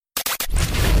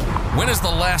When is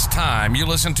the last time you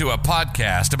listened to a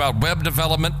podcast about web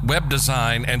development, web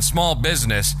design, and small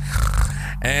business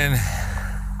and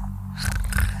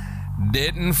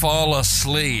didn't fall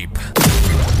asleep?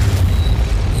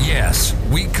 Yes,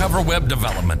 we cover web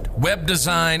development, web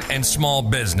design, and small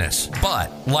business, but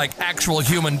like actual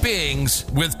human beings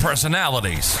with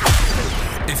personalities.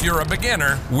 If you're a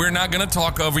beginner, we're not going to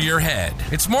talk over your head.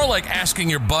 It's more like asking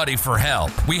your buddy for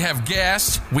help. We have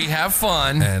guests, we have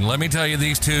fun, and let me tell you,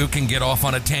 these two can get off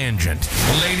on a tangent.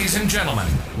 Ladies and gentlemen,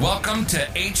 welcome to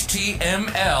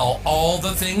HTML All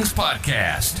the Things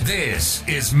Podcast. This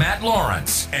is Matt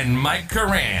Lawrence and Mike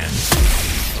Curran.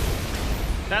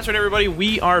 That's right, everybody.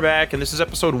 We are back, and this is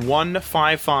episode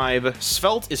 155.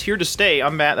 Svelte is here to stay.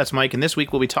 I'm Matt, that's Mike, and this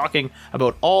week we'll be talking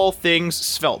about all things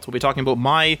Svelte. We'll be talking about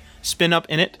my spin-up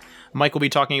in it. Mike will be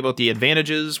talking about the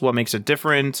advantages, what makes it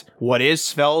different, what is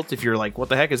Svelte. If you're like, what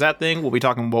the heck is that thing? We'll be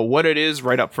talking about what it is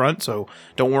right up front, so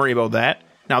don't worry about that.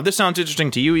 Now, if this sounds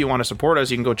interesting to you, you want to support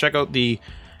us, you can go check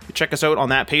us out on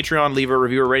that Patreon, leave a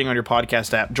review or rating on your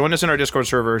podcast app, join us in our Discord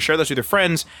server, share this with your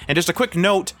friends, and just a quick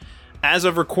note, as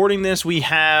of recording this, we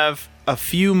have a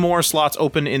few more slots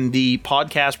open in the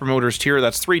podcast promoters tier.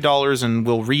 That's $3, and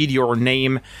we'll read your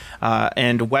name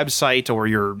and website or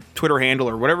your Twitter handle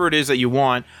or whatever it is that you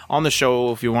want on the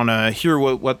show. If you want to hear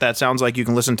what that sounds like, you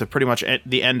can listen to pretty much at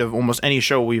the end of almost any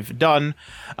show we've done.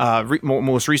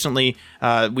 Most recently,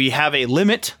 we have a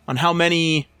limit on how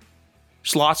many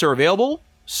slots are available,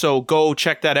 so go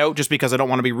check that out, just because I don't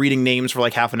want to be reading names for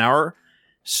like half an hour.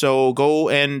 So go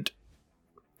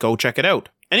check it out.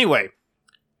 Anyway,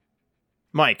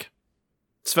 Mike,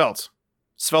 Svelte.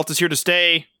 Svelte is here to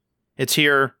stay. It's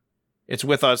here. It's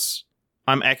with us.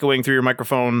 I'm echoing through your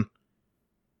microphone.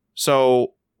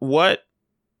 So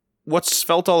what's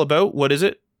Svelte all about? What is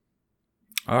it?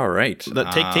 All right.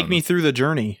 Take me through the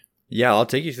journey. Yeah, I'll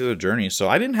take you through the journey. So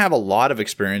I didn't have a lot of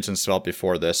experience in Svelte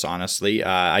before this, honestly.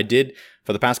 I did,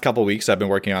 for the past couple of weeks, I've been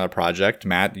working on a project.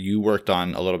 Matt, you worked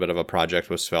on a little bit of a project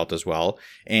with Svelte as well.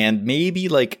 And maybe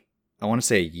I want to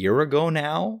say a year ago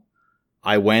now,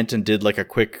 I went and did a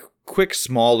quick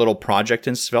small little project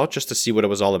in Svelte just to see what it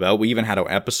was all about. We even had an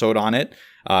episode on it.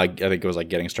 I think it was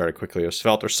getting started quickly with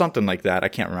Svelte or something like that. I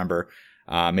can't remember.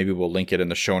 Maybe we'll link it in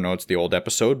the show notes, the old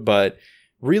episode. But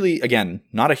really, again,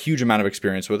 not a huge amount of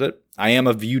experience with it. I am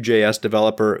a Vue.js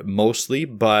developer mostly,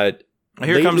 but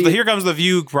here comes the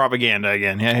Vue propaganda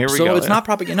again. Yeah, here we go. So it's not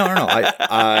propaganda. No.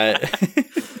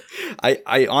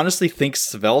 I honestly think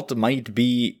Svelte might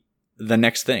be the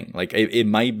next thing. It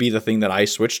might be the thing that I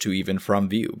switch to even from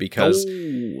Vue, because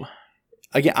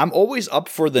again, I'm always up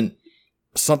for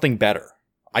something better.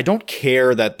 I don't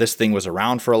care that this thing was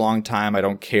around for a long time. I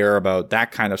don't care about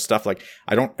that kind of stuff.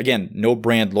 No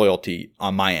brand loyalty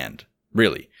on my end,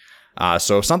 really.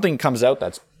 So if something comes out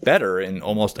that's better in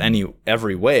almost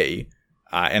every way,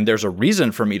 and there's a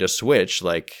reason for me to switch,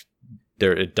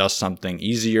 it does something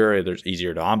easier, it's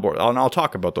easier to onboard, and I'll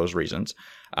talk about those reasons.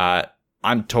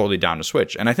 I'm totally down to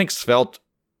switch. And I think Svelte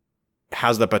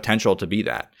has the potential to be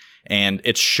that. And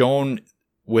it's shown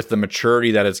with the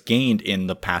maturity that it's gained in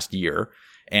the past year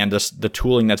and the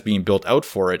tooling that's being built out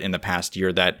for it in the past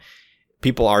year that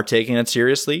people are taking it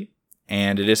seriously,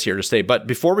 and it is here to stay. But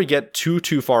before we get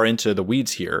too far into the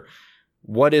weeds here,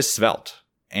 what is Svelte?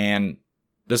 And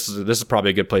this is probably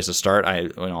a good place to start.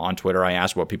 On Twitter, I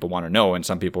asked what people want to know, and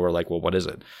some people were like, well, what is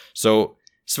it? So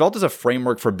Svelte is a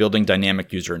framework for building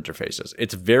dynamic user interfaces.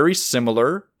 It's very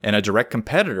similar and a direct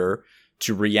competitor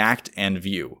to React and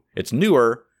Vue. It's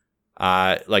newer,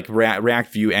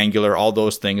 React, Vue, Angular, all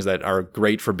those things that are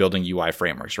great for building UI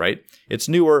frameworks, right? It's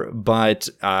newer, but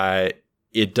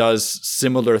it does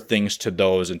similar things to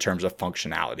those in terms of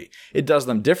functionality. It does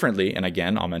them differently, and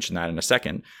again, I'll mention that in a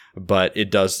second, but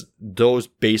it does those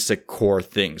basic core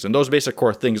things. And those basic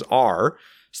core things are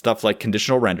stuff like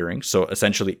conditional rendering, so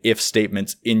essentially if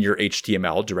statements in your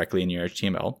HTML, directly in your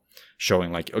HTML,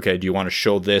 showing okay, do you want to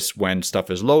show this when stuff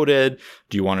is loaded?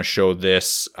 Do you want to show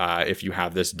this if you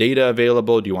have this data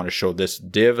available? Do you want to show this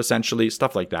div, essentially?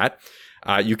 Stuff like that.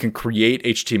 You can create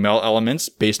HTML elements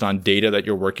based on data that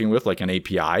you're working with, like an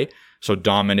API. So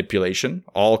DOM manipulation,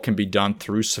 all can be done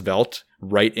through Svelte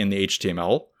right in the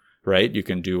HTML. Right, you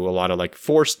can do a lot of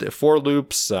for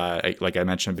loops, like I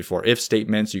mentioned before, if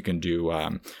statements. You can do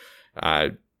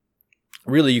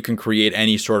really, you can create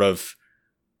any sort of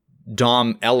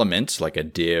DOM element, like a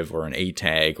div or an A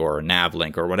tag or a nav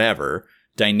link or whatever,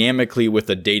 dynamically with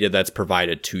the data that's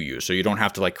provided to you. So you don't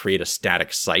have to create a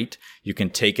static site. You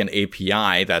can take an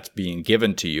API that's being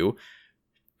given to you,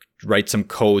 write some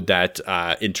code that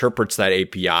interprets that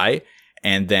API,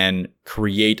 and then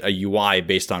create a UI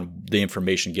based on the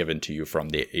information given to you from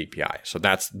the API. So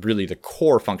that's really the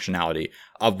core functionality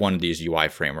of one of these UI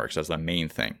frameworks as the main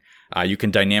thing. You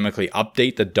can dynamically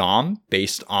update the DOM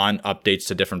based on updates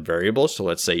to different variables. So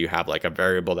let's say you have like a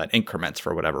variable that increments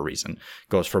for whatever reason,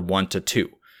 goes from 1 to 2.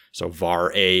 So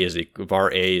var A is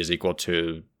equal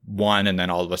to 1, and then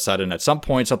all of a sudden at some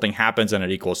point something happens and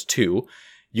it equals 2.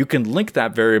 You can link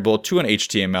that variable to an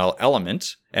HTML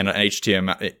element and an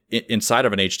HTML inside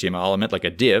of an HTML element like a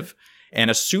div. And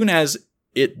as soon as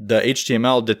the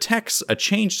HTML detects a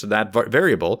change to that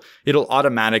variable, it'll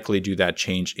automatically do that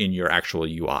change in your actual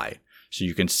UI. So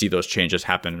you can see those changes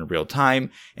happen in real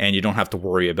time, and you don't have to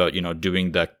worry about,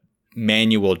 doing the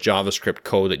manual JavaScript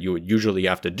code that you would usually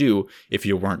have to do if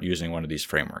you weren't using one of these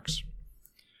frameworks.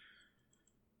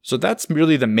 So that's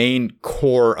really the main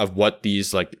core of what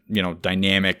these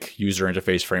dynamic user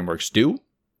interface frameworks do.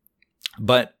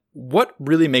 But what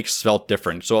really makes Svelte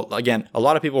different? So again, a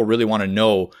lot of people really want to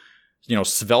know,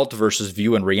 Svelte versus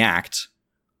Vue and React.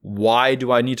 Why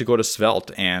do I need to go to Svelte?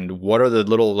 And what are the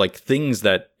little things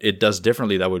that it does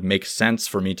differently that would make sense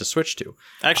for me to switch to?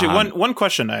 Actually, one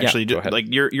question actually, go ahead.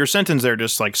 Your sentence there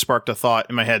just sparked a thought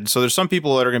in my head. So there's some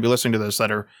people that are going to be listening to this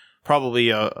that are probably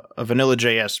a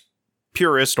Vanilla.js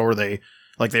purist, or they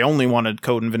only wanted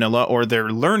code in vanilla, or they're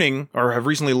learning or have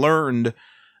recently learned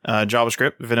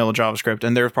JavaScript, vanilla JavaScript,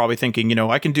 and they're probably thinking,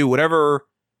 I can do whatever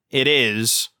it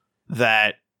is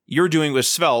that you're doing with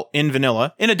Svelte in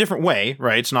vanilla in a different way,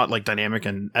 right? It's not dynamic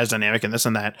and this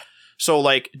and that.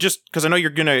 So just because I know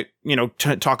you're gonna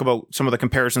talk about some of the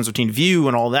comparisons between Vue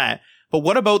and all that, but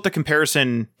what about the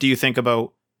comparison do you think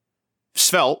about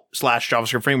Svelte /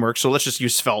 JavaScript framework? So let's just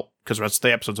use Svelte because that's what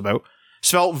the episode's about.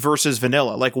 Svelte versus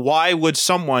vanilla. Why would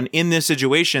someone in this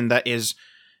situation that is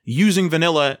using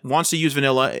vanilla, wants to use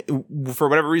vanilla for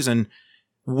whatever reason,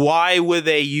 why would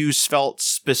they use Svelte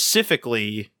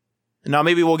specifically? Now,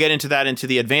 maybe we'll get into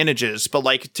the advantages, but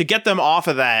to get them off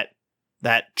of that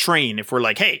train, if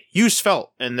we're hey, use Svelte,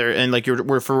 and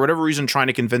we're for whatever reason trying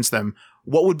to convince them,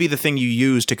 what would be the thing you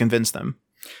use to convince them?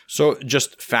 So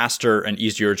just faster and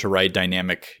easier to write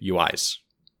dynamic UIs.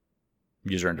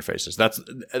 User interfaces. That's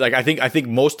I think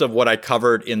most of what I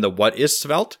covered in the what is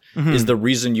Svelte is the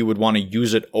reason you would want to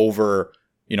use it over,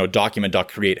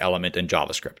 document.create element in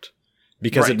JavaScript,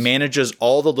 because it manages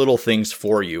all the little things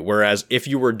for you. Whereas if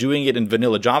you were doing it in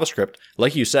vanilla JavaScript,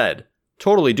 like you said,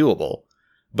 totally doable,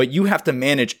 but you have to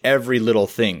manage every little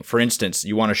thing. For instance,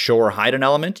 you want to show or hide an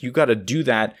element, you got to do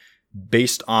that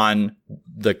based on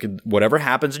whatever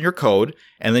happens in your code,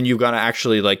 and then you've got to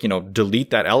actually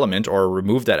delete that element or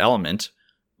remove that element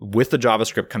with the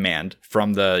JavaScript command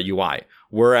from the UI.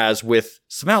 Whereas with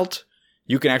Svelte,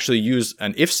 you can actually use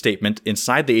an if statement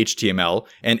inside the HTML,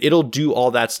 and it'll do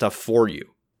all that stuff for you.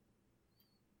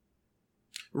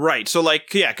 Right. So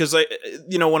because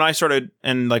when I started,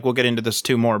 and we'll get into this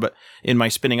too more, but in my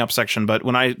spinning up section, but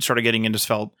when I started getting into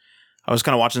Svelte, I was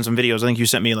kind of watching some videos. I think you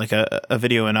sent me a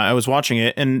video, and I was watching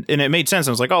it, and it made sense.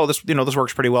 I was like, oh, this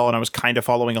works pretty well, and I was kind of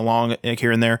following along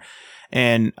here and there,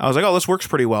 and I was like, oh, this works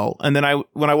pretty well. And then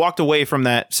when I walked away from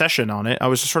that session on it, I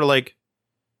was just sort of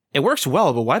it works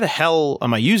well, but why the hell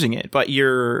am I using it? But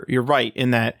you're right in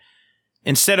that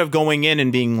instead of going in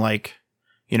and being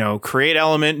create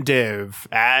element div,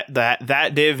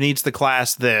 that div needs the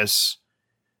class this.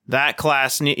 That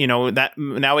class, that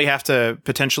now we have to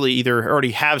potentially either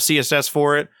already have CSS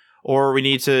for it, or we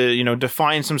need to,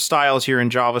 define some styles here in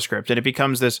JavaScript. And it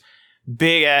becomes this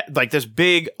big, this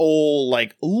big old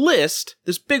list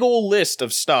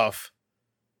of stuff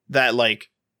that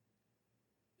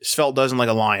Svelte does in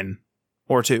a line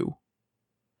or two.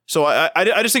 So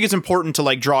I just think it's important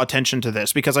to draw attention to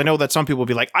this, because I know that some people will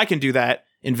be I can do that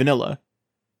in vanilla,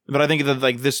 but I think that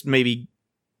this maybe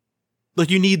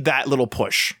you need that little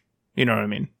push. You know what I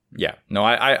mean? Yeah. No,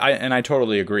 I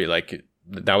totally agree.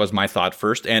 That was my thought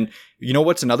first. And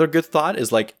what's another good thought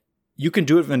is you can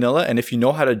do it vanilla, and if you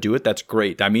know how to do it, that's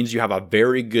great. That means you have a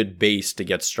very good base to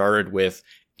get started with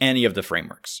any of the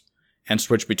frameworks and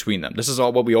switch between them. This is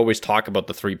all what we always talk about,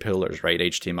 the 3 pillars, right?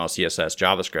 HTML, CSS,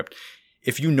 JavaScript.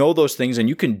 If you know those things and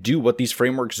you can do what these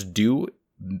frameworks do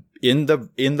in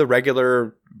the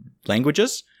regular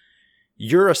languages,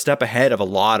 you're a step ahead of a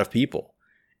lot of people.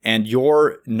 And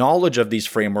your knowledge of these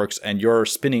frameworks and your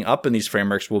spinning up in these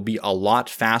frameworks will be a lot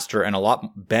faster and a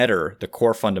lot better, the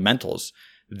core fundamentals,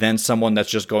 than someone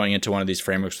that's just going into one of these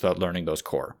frameworks without learning those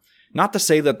core. Not to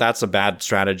say that that's a bad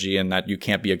strategy and that you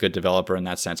can't be a good developer in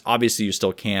that sense. Obviously, you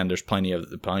still can. There's plenty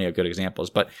of good examples.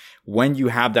 But when you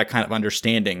have that kind of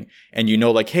understanding and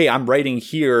hey, I'm writing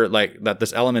here that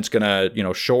this element's gonna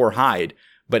show or hide,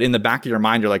 But in the back of your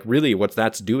mind, you're like, really, what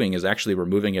that's doing is actually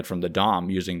removing it from the DOM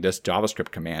using this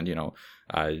JavaScript command,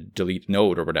 delete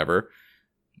node or whatever.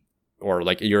 Or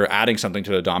like you're adding something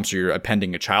to the DOM, so you're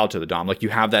appending a child to the DOM. Like you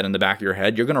have that in the back of your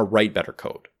head, you're going to write better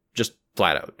code. Just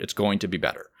flat out. It's going to be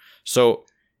better. So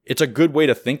it's a good way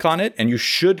to think on it, and you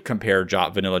should compare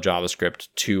vanilla JavaScript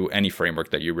to any framework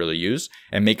that you really use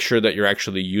and make sure that you're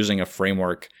actually using a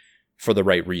framework for the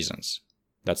right reasons.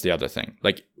 That's the other thing.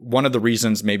 Like one of the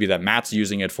reasons maybe that Matt's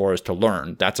using it for is to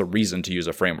learn. That's a reason to use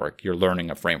a framework. You're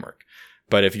learning a framework.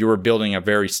 But if you were building a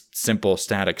very simple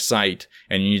static site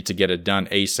and you need to get it done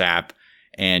ASAP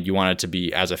and you want it to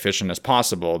be as efficient as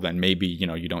possible, then maybe,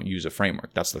 you don't use a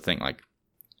framework. That's the thing. Like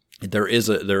there is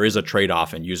a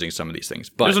trade-off in using some of these things.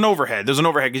 But there's an overhead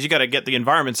because you got to get the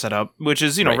environment set up, which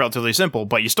is, right. relatively simple,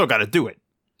 but you still got to do it.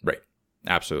 Right.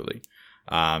 Absolutely.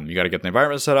 You got to get the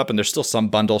environment set up, and there's still some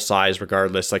bundle size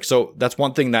regardless. Like, so that's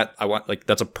one thing that I want, like,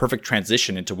 that's a perfect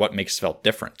transition into what makes Svelte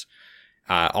different.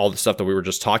 All the stuff that we were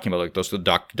just talking about, like those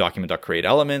document.create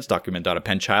elements,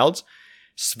 document.append childs.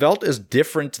 Svelte is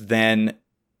different than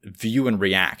Vue and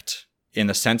React in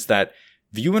the sense that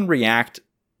Vue and React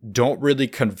don't really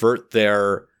convert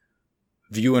their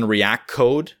Vue and React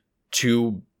code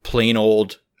to plain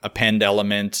old append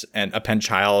element and append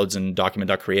childs and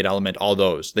document.create element, all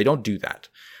those. They don't do that.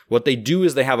 What they do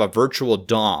is they have a virtual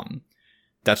DOM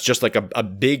that's just like a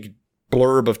big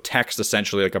blurb of text,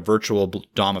 essentially like a virtual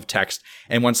DOM of text.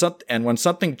 And when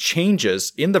something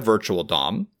changes in the virtual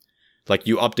DOM, like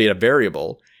you update a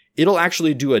variable, it'll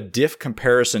actually do a diff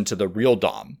comparison to the real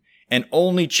DOM and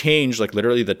only change like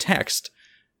literally the text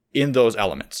in those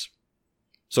elements.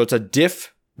 So it's a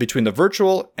diff between the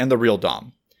virtual and the real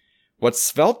DOM. What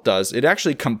Svelte does, it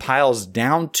actually compiles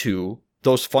down to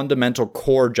those fundamental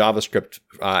core JavaScript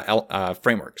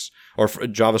frameworks or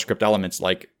JavaScript elements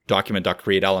like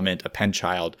document.create element, append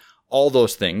child, all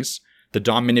those things, the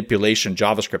DOM manipulation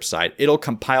JavaScript side, it'll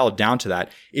compile down to that.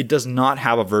 It does not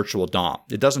have a virtual DOM.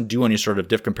 It doesn't do any sort of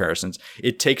diff comparisons.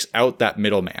 It takes out that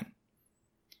middleman.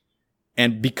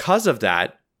 And because of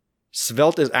that,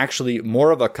 Svelte is actually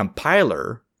more of a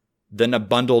compiler than a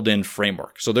bundled in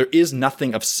framework. So there is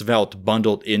nothing of Svelte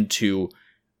bundled into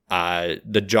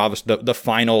the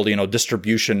final,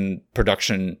 distribution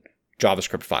production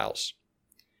JavaScript files.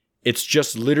 It's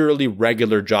just literally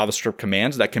regular JavaScript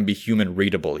commands that can be human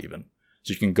readable even.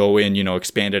 So you can go in,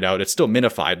 expand it out. It's still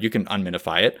minified. You can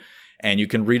unminify it and you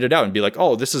can read it out and be like,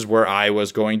 oh, this is where I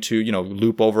was going to,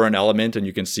 loop over an element, and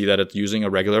you can see that it's using a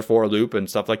regular for loop and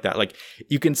stuff like that. Like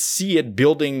you can see it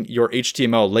building your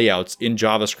HTML layouts in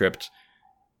JavaScript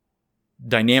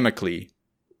dynamically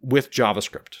with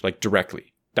JavaScript, like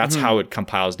directly. That's how it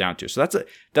compiles down to. So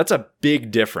that's a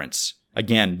big difference,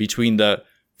 again, between the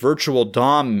virtual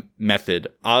DOM method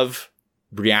of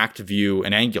React, Vue,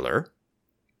 and Angular,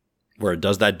 where it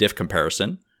does that diff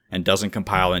comparison and doesn't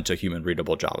compile into human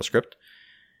readable JavaScript,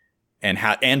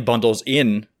 and bundles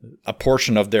in a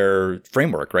portion of their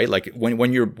framework, right? Like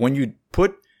when you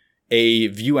put a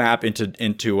Vue app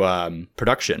into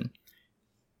production,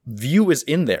 Vue is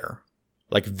in there.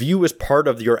 Like Vue is part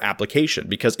of your application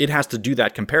because it has to do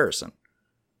that comparison.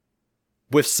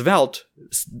 With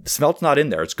Svelte's not in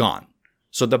there. It's gone.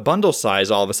 So the bundle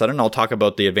size, all of a sudden, I'll talk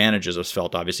about the advantages of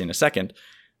Svelte, obviously, in a second,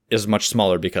 is much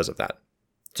smaller because of that.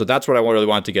 So that's what I really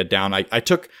wanted to get down. I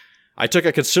took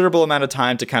a considerable amount of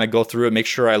time to kind of go through it, make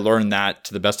sure I learned that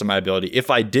to the best of my ability. If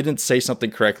I didn't say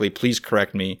something correctly, please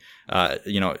correct me,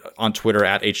 on Twitter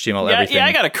at HTML everything. Yeah,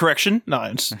 I got a correction. No,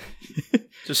 it's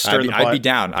just stirring the pot. I'd be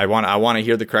down. I want to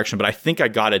hear the correction, but I think I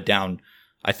got it down.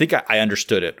 I think I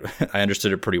understood it. I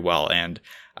understood it pretty well, and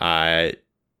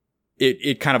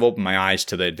it kind of opened my eyes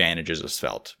to the advantages of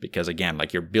Svelte because, again,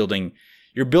 like you're building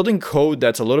code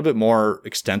that's a little bit more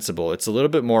extensible. It's a little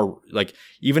bit more like,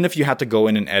 even if you have to go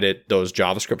in and edit those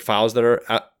JavaScript files that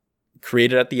are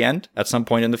created at the end at some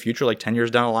point in the future, like 10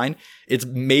 years down the line, it's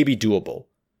maybe doable.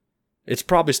 It's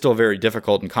probably still very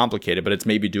difficult and complicated, but it's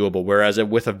maybe doable. Whereas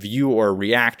with a Vue or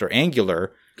React or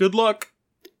Angular, good luck.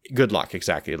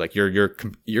 Exactly. Like you're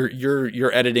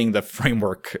editing the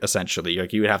framework essentially.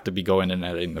 Like you would have to be going and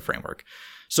editing the framework.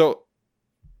 So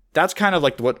that's kind of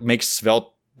like what makes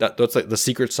Svelte. That's like the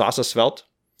secret sauce of Svelte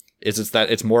is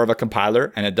that it's more of a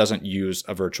compiler and it doesn't use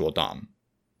a virtual DOM.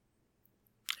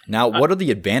 Now, what are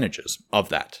the advantages of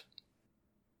that?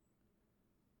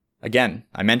 Again,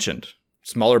 I mentioned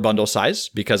smaller bundle size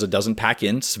because it doesn't pack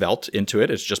in Svelte into it.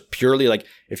 It's just purely like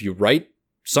if you write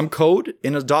some code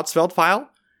in a .svelte file,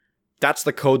 that's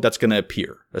the code that's going to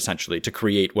appear essentially to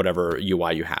create whatever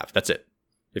UI you have. That's it.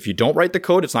 If you don't write the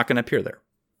code, it's not going to appear there.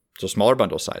 So smaller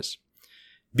bundle size.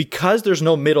 Because there's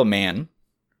no middleman,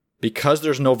 because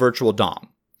there's no virtual DOM,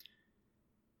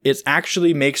 it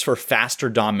actually makes for faster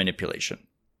DOM manipulation.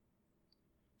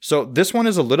 So this one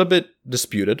is a little bit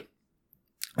disputed.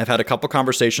 I've had a couple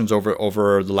conversations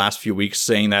over the last few weeks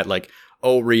saying that like,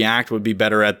 oh, React would be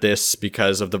better at this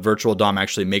because of the virtual DOM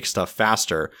actually makes stuff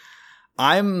faster.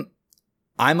 I'm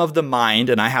of the mind,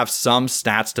 and I have some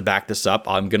stats to back this up.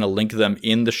 I'm going to link them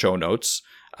in the show notes.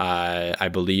 I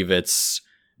believe it's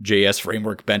JS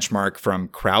Framework Benchmark from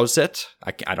Krauset.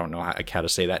 I don't know how to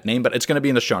say that name, but it's going to be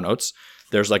in the show notes.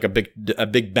 There's like a big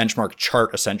benchmark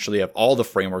chart essentially of all the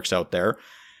frameworks out there.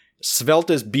 Svelte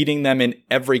is beating them in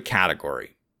every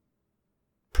category,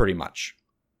 pretty much.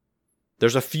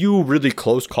 There's a few really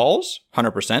close calls,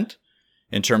 100%,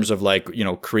 in terms of like, you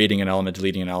know, creating an element,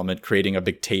 deleting an element, creating a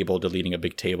big table, deleting a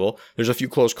big table. There's a few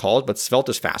close calls, but Svelte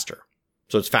is faster.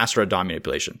 So it's faster at DOM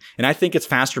manipulation. And I think it's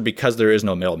faster because there is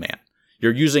no middleman.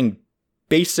 You're using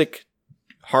basic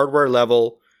hardware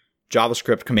level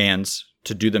JavaScript commands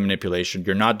to do the manipulation.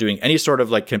 You're not doing any sort of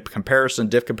like comparison,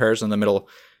 diff comparison in the middle.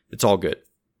 It's all good.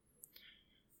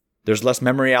 There's less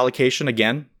memory allocation.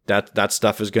 Again, that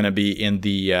stuff is going to be in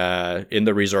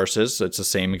the resources. It's the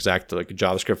same exact like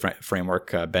JavaScript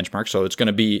framework benchmark. So it's going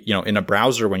to be, you know, in a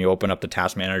browser when you open up the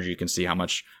task manager, you can see how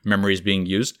much memory is being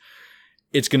used.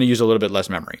 It's going to use a little bbit less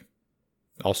memory.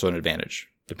 Also an advantage,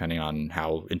 depending on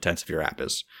how intensive your app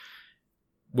is.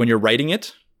 When you're writing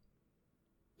it,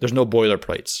 there's no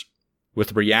boilerplates.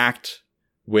 With React,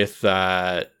 with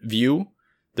Vue,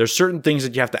 there's certain things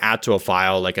that you have to add to a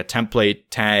file, like a template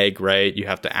tag, right? You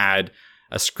have to add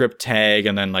a script tag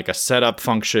and then like a setup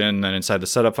function, and inside the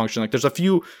setup function, like there's a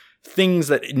few things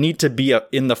that need to be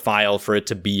in the file for it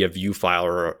to be a Vue file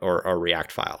or a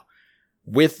React file.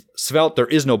 With Svelte, there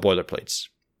is no boilerplates.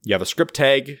 You have a script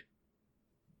tag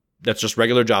that's just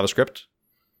regular JavaScript,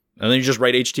 and then you just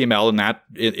write HTML in that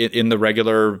in the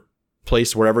regular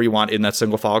place wherever you want in that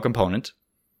single file component.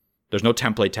 There's no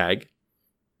template tag.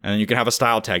 And then you can have a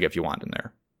style tag if you want in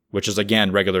there, which is,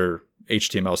 again, regular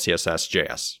HTML, CSS,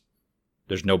 JS.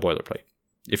 There's no boilerplate.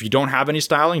 If you don't have any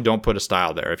styling, don't put a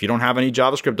style there. If you don't have any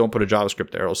JavaScript, don't put a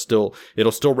JavaScript there.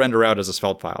 It'll still render out as a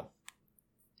Svelte file,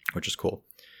 which is cool.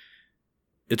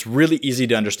 It's really easy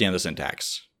to understand the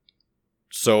syntax.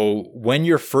 So when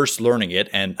you're first learning it,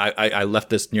 and I left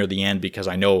this near the end because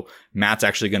I know Matt's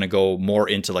actually going to go more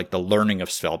into like the learning of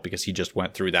Svelte because he just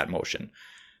went through that motion.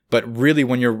 But really,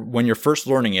 when you're first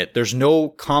learning it, there's no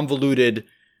convoluted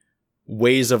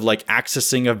ways of like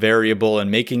accessing a variable and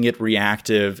making it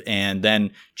reactive and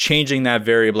then changing that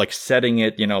variable, like setting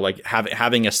it, you know, like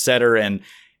having a setter and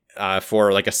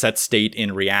for like a set state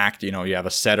in React, you know, you have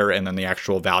a setter and then the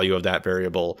actual value of that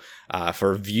variable.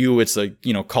 For Vue, it's like,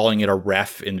 you know, calling it a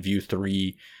ref in Vue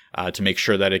 3 to make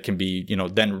sure that it can be, you know,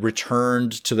 then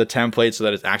returned to the template so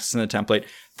that it's accessing the template.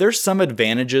 There's some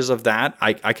advantages of that.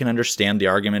 I can understand the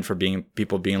argument for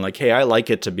people being like, hey, I like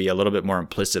it to be a little bit more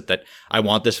implicit that I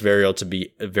want this variable to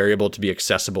be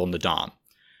accessible in the DOM.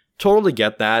 Totally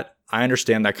get that. I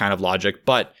understand that kind of logic.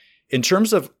 But in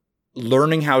terms of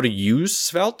learning how to use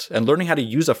Svelte and learning how to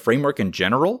use a framework in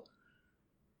general,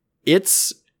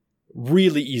 it's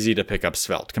really easy to pick up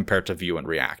Svelte compared to Vue and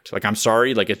React. Like, I'm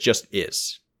sorry, like it just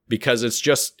is, because it's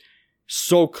just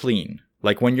so clean.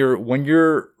 Like when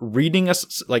you're reading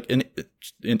like in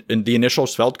the initial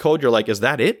Svelte code, you're like, is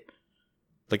that it?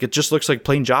 Like it just looks like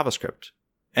plain JavaScript.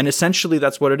 And essentially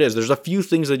that's what it is. There's a few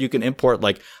things that you can import,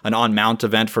 like an onMount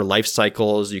event for life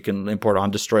cycles. You can import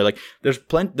onDestroy. Like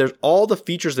there's all the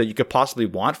features that you could possibly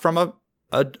want from a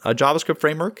JavaScript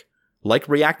framework like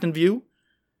React and Vue,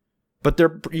 but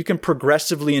you can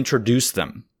progressively introduce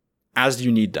them as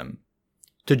you need them.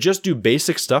 To just do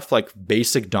basic stuff like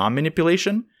basic DOM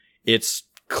manipulation, it's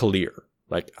clear.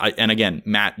 And again,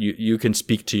 Matt, you can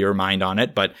speak to your mind on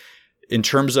it, but in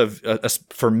terms of,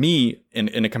 for me,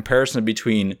 in a comparison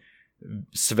between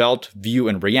Svelte, Vue,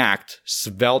 and React,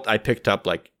 Svelte I picked up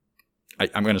like,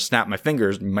 I'm going to snap my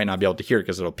fingers. You might not be able to hear it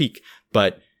because it'll peak,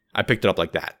 but I picked it up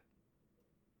like that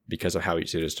because of how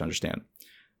easy it is to understand.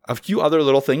 A few other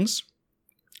little things.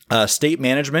 State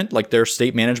management, like their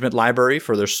state management library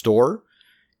for their store,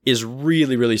 is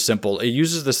really, really simple. It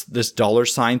uses this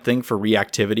 $ thing for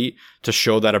reactivity to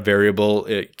show that a variable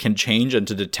can change and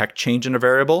to detect change in a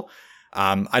variable.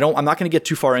 I'm not going to get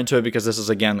too far into it because this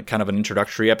is, again, kind of an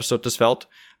introductory episode to Svelte,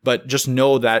 but just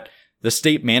know that the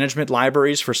state management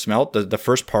libraries for Svelte, the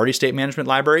first party state management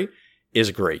library,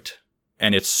 is great.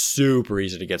 And it's super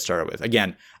easy to get started with.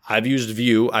 Again, I've used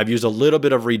Vue. I've used a little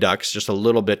bit of Redux, just a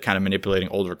little bit kind of manipulating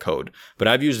older code, but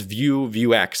I've used Vue,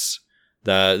 Vuex,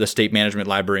 the state management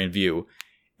library in Vue,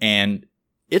 and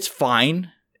it's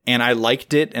fine. And I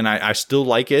liked it and I still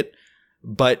like it,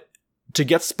 but to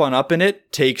get spun up in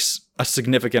it takes a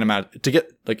significant amount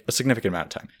of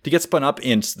time to get spun up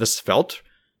in the Svelte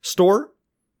store.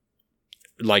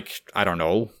 Like, I don't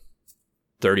know,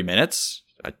 30 minutes,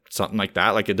 something like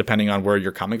that. Like, depending on where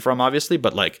you're coming from, obviously,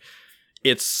 but like,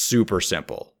 it's super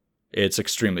simple. It's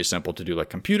extremely simple to do like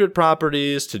computed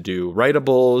properties, to do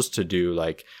writables, to do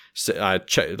like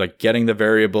getting the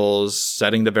variables,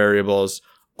 setting the variables,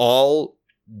 all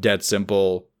dead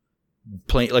simple.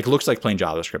 Plain, like, looks like plain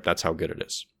JavaScript. That's how good it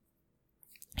is.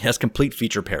 It has complete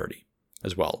feature parity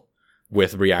as well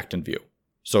with React and Vue.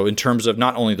 So in terms of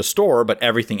not only the store, but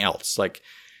everything else, like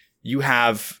you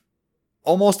have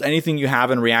almost anything you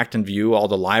have in React and Vue, all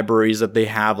the libraries that they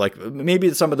have, like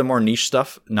maybe some of the more niche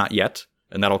stuff, not yet,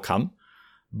 and that'll come.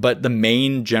 But the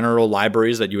main general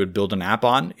libraries that you would build an app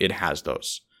on, it has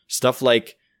those. Stuff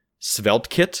like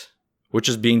SvelteKit, which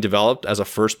is being developed as a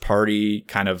first-party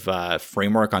kind of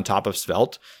framework on top of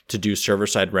Svelte to do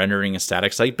server-side rendering and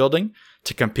static site building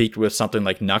to compete with something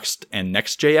like Nuxt and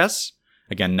Next.js.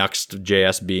 Again,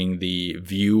 Nuxt.js being the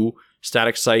Vue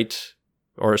static site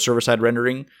or server-side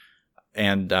rendering,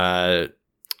 and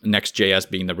Next.js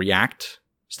being the React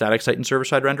static site and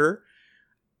server-side renderer.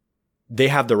 They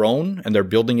have their own, and they're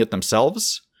building it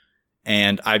themselves.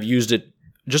 And I've used it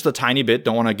just a tiny bit.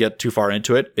 Don't want to get too far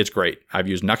into it. It's great. I've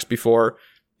used Nuxt before.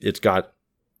 It's got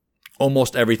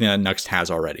almost everything that Nuxt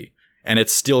has already. And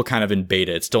it's still kind of in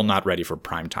beta. It's still not ready for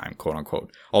prime time, quote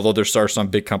unquote. Although there are some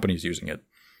big companies using it.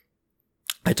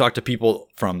 I talked to people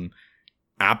from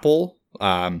Apple.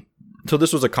 So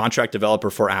this was a contract developer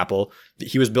for Apple.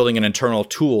 He was building an internal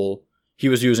tool. He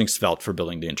was using Svelte for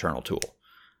building the internal tool.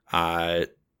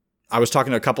 I was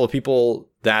talking to a couple of people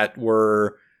that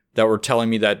were telling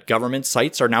me that government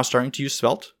sites are now starting to use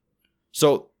Svelte.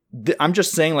 So I'm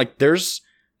just saying, like, there's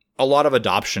a lot of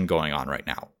adoption going on right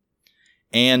now.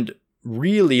 And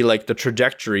really, like, the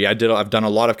trajectory, I've done a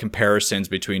lot of comparisons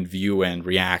between Vue and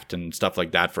React and stuff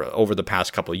like that for over the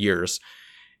past couple of years.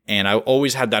 And I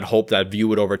always had that hope that Vue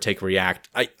would overtake React.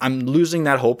 I'm losing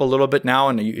that hope a little bit now,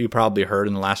 and you probably heard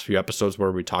in the last few episodes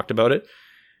where we talked about it.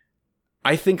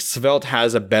 I think Svelte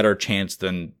has a better chance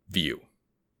than Vue,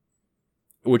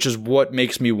 which is what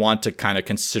makes me want to kind of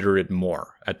consider it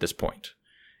more at this point.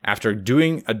 After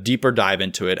doing a deeper dive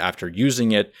into it, after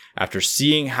using it, after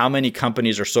seeing how many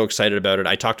companies are so excited about it,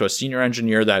 I talked to a senior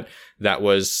engineer that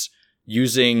was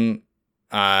using,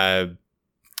 that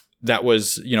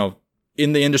was,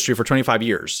 in the industry for 25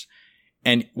 years.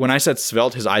 And when I said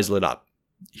Svelte, his eyes lit up.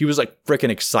 He was like freaking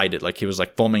excited. Like he was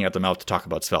like foaming at the mouth to talk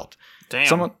about Svelte.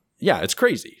 Damn. Yeah, it's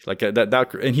crazy. Like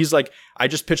that, and he's like, I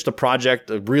just pitched a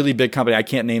project, a really big company. I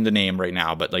can't name the name right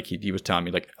now, but like he was telling me,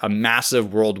 like, a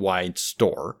massive worldwide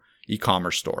store,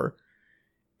 e-commerce store,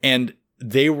 and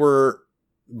they were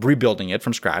rebuilding it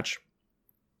from scratch,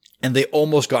 and they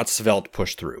almost got Svelte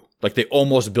pushed through. Like they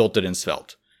almost built it in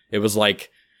Svelte. It was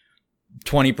like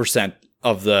 20%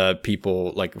 of the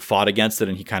people like fought against it,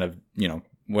 and he kind of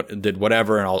did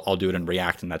whatever, and I'll do it in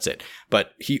React, and that's it.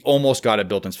 But he almost got it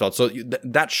built in Svelte. So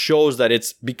that shows that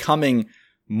it's becoming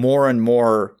more and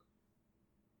more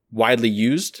widely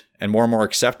used and more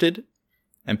accepted,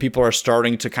 and people are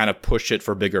starting to kind of push it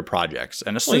for bigger projects.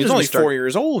 And it's only 4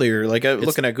 years old here. Like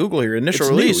looking at Google here, initial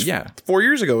release, new, yeah, 4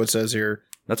 years ago. It says here.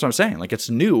 That's what I'm saying. Like, it's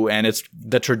new, and it's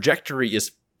the trajectory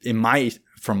is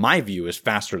from my view is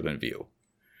faster than Vue.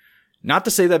 Not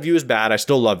to say that Vue is bad. I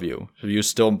still love Vue. Vue is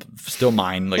still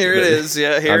mine. Like, here it is.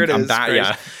 Yeah, here it is.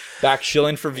 Back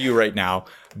shilling for Vue right now.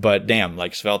 But damn,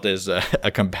 like, Svelte is a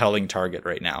compelling target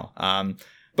right now.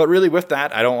 But really, with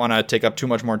that, I don't want to take up too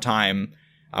much more time.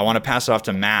 I want to pass it off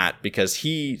to Matt because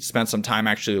he spent some time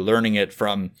actually learning it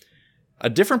from a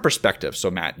different perspective.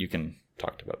 So Matt, you can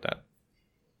talk about that.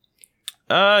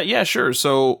 Yeah, sure.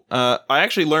 So I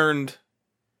actually learned.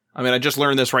 I mean, I just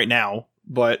learned this right now.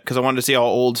 But because I wanted to see how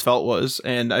old Svelte was,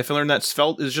 and I learned that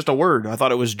Svelte is just a word. I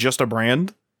thought it was just a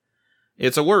brand.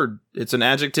 It's a word. It's an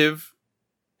adjective.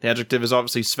 The adjective is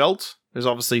obviously svelte.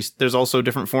 There's also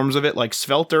different forms of it, like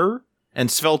svelter and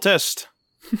sveltest.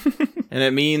 And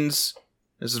it means,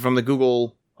 this is from the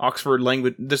Google Oxford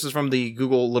language. This is from the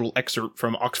Google little excerpt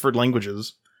from Oxford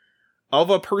Languages, of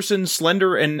a person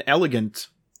slender and elegant.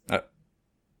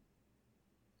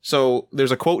 So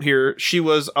there's a quote here. She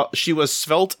was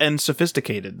svelte and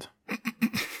sophisticated.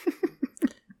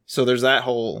 So there's that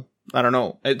whole, I don't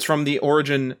know. It's from the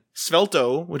origin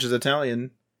svelto, which is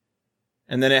Italian.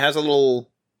 And then it has a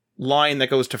little line that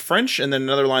goes to French, and then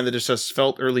another line that just says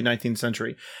svelte early 19th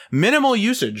century. Minimal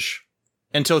usage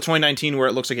until 2019, where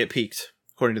it looks like it peaked,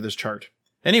 according to this chart.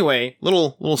 Anyway,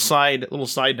 little side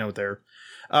note there.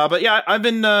 But yeah,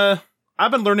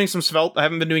 I've been learning some Svelte. I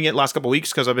haven't been doing it last couple of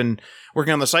weeks because I've been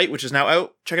working on the site, which is now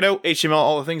out. Check it out,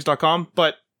 htmlallthethings.com.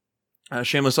 But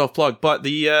shameless self-plug. But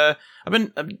I've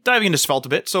been diving into Svelte a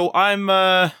bit. So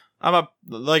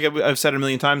like I've said a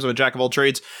million times, I'm a jack of all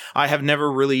trades. I have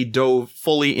never really dove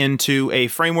fully into a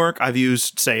framework. I've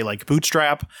used, say, like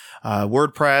Bootstrap,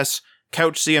 WordPress,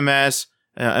 Couch CMS,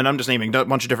 and I'm just naming a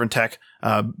bunch of different tech.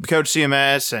 Couch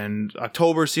CMS and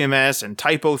October CMS and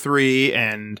Typo3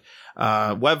 and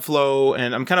Webflow,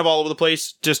 and I'm kind of all over the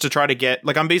place just to try to get,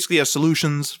 like, I'm basically a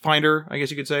solutions finder, I guess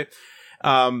you could say.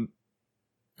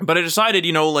 But I decided,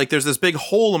 like, there's this big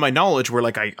hole in my knowledge where,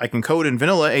 like, I can code in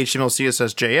vanilla HTML,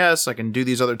 CSS, JS, I can do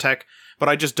these other tech, but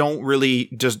I just don't really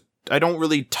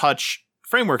touch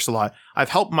frameworks a lot. I've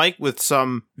helped Mike with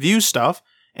some Vue stuff,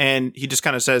 and he just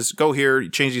kind of says, go here,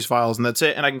 change these files, and that's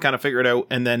it, and I can kind of figure it out,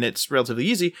 and then it's relatively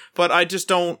easy, but I just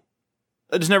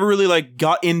never really, like,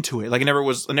 got into it. Like, I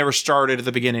never started at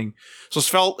the beginning. So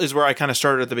Svelte is where I kind of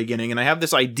started at the beginning, and I have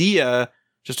this idea,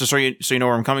 just to so you know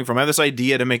where I'm coming from, I have this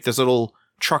idea to make this little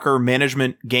trucker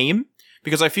management game,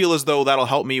 because I feel as though that'll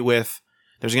help me with,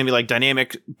 there's going to be like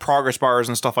dynamic progress bars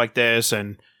and stuff like this,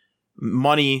 and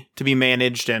money to be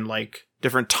managed, and like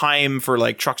different time for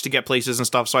like trucks to get places and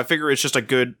stuff. So I figure it's just a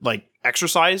good like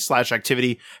exercise /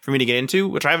 activity for me to get into,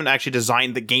 which I haven't actually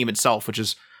designed the game itself, which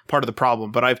is part of the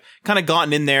problem, but I've kind of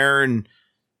gotten in there and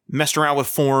messed around with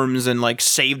forms and like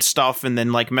saved stuff, and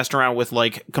then like messed around with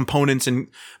like components and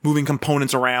moving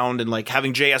components around, and like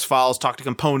having JS files talk to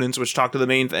components, which talk to the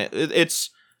main thing.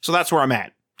 So that's where I'm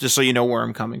at, just so you know where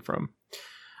I'm coming from.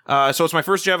 So it's my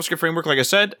first JavaScript framework, like I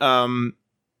said.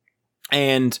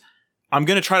 And I'm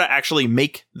going to try to actually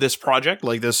make this project,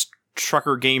 like this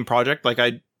trucker game project.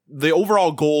 The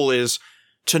overall goal is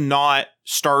to not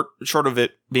start, short of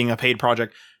it being a paid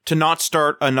project, to not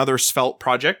start another Svelte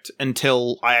project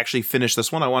until I actually finish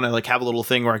this one. I want to like have a little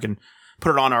thing where I can put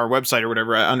it on our website or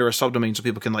whatever under a subdomain so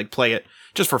people can like play it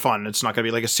just for fun. It's not going to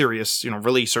be like a serious,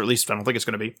 release, or at least I don't think it's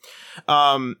going to be.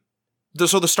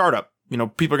 So the startup,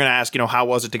 people are going to ask, how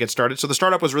was it to get started? So the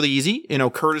startup was really easy,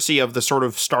 courtesy of the sort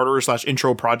of starter /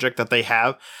 intro project that they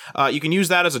have. You can use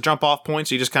that as a jump off point.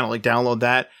 So you just kind of like download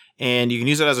that, and you can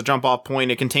use it as a jump off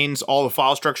point. It contains all the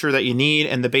file structure that you need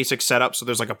and the basic setup. So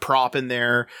there's like a prop in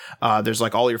there. There's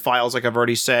like all your files, like I've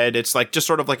already said. It's like just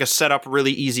sort of like a setup,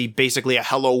 really easy, basically a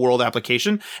hello world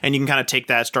application. And you can kind of take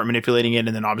that, start manipulating it.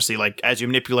 And then obviously, like as you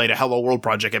manipulate a hello world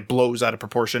project, it blows out of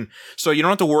proportion. So you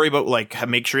don't have to worry about like,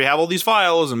 make sure you have all these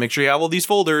files and make sure you have all these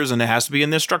folders and it has to be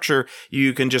in this structure.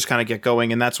 You can just kind of get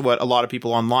going. And that's what a lot of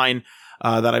people online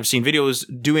that I've seen videos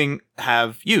doing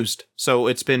have used. So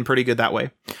it's been pretty good that way.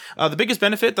 The biggest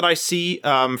benefit that I see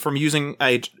from using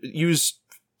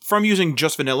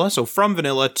just vanilla, so from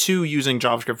vanilla to using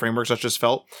JavaScript frameworks such as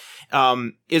Svelte,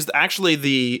 is actually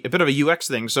a bit of a UX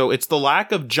thing. So it's the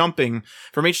lack of jumping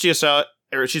from HTML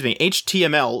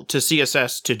to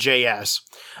CSS to JS.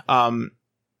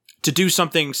 To do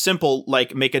something simple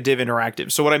like make a div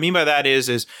interactive. So what I mean by that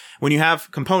is when you have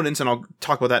components, and I'll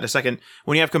talk about that in a second,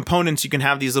 when you have components, you can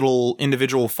have these little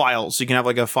individual files. So you can have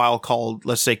like a file called,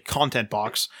 let's say, content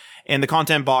box. And the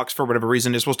content box, for whatever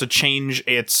reason, is supposed to change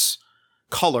its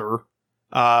color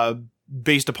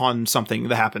based upon something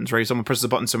that happens, right? Someone presses a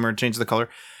button somewhere and changes the color.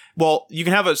 Well, you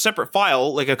can have a separate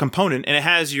file, like a component, and it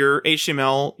has your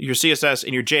HTML, your CSS,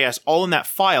 and your JS all in that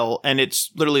file, and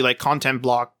it's literally like content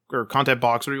block, or content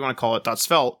box, whatever you want to call it,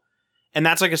 .svelte, and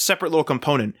that's like a separate little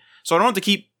component. So I don't have to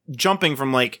keep jumping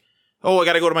from like, oh, I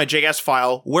got to go to my JS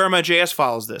file. Where are my JS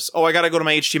files? This. Oh, I got to go to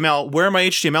my HTML. Where my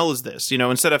HTML is this?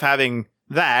 Instead of having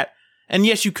that. And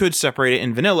yes, you could separate it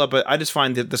in vanilla, but I just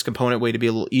find that this component way to be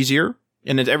a little easier,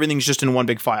 and everything's just in one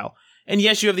big file. And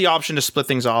yes, you have the option to split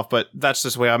things off, but that's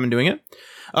just the way I've been doing it.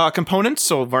 Components,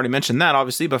 so I've already mentioned that,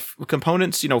 obviously, but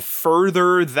components,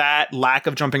 further that lack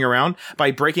of jumping around by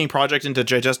breaking projects into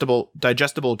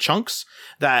digestible chunks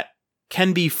that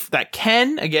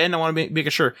can, again, I want to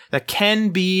make sure, that can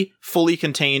be fully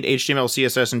contained HTML,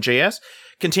 CSS, and JS,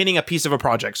 containing a piece of a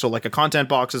project. So like a content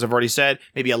box, as I've already said,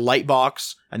 maybe a light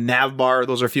box, a nav bar.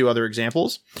 Those are a few other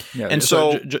examples. Yeah, and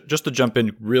so just to jump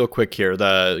in real quick here,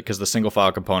 because the single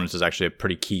file components is actually a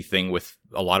pretty key thing with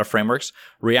a lot of frameworks.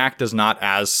 React is not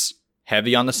as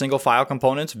heavy on the single file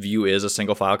components. Vue is a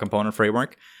single file component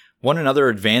framework. Another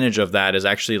advantage of that is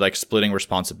actually like splitting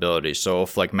responsibilities. So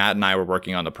if like Matt and I were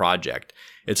working on the project,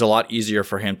 it's a lot easier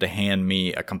for him to hand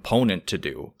me a component to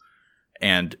do,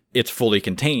 and it's fully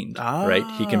contained, right?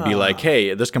 He can be like,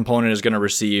 hey, this component is going to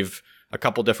receive a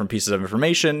couple different pieces of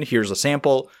information. Here's a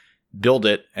sample, build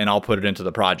it, and I'll put it into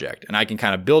the project. And I can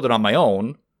kind of build it on my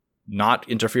own, not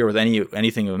interfere with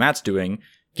anything that Matt's doing,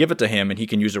 give it to him and he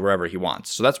can use it wherever he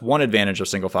wants. So that's one advantage of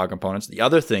single file components. The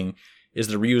other thing is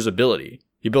the reusability.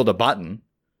 You build a button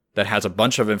that has a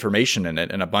bunch of information in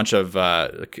it and a bunch of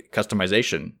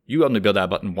customization. You only build that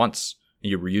button once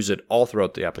and you reuse it all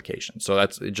throughout the application. So I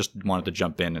just wanted to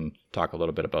jump in and talk a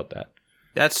little bit about that.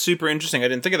 That's super interesting. I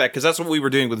didn't think of that because that's what we were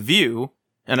doing with Vue,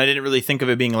 and I didn't really think of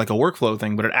it being like a workflow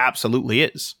thing, but it absolutely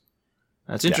is.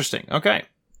 That's interesting. Yeah. Okay.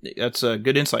 That's a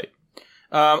good insight.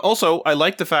 Also, I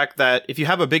like the fact that if you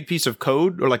have a big piece of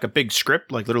code or like a big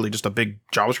script, like literally just a big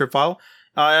JavaScript file,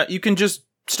 you can just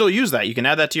still use that. You can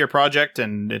add that to your project,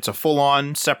 and it's a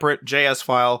full-on separate JS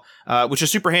file, which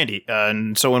is super handy.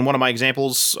 And so in one of my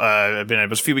examples, it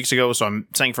was a few weeks ago, so I'm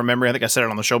saying from memory. I think I said it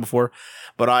on the show before,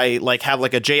 but I like have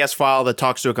like a JS file that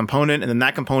talks to a component, and then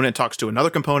that component talks to another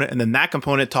component, and then that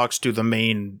component talks to the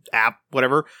main app,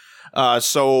 whatever.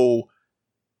 So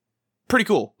pretty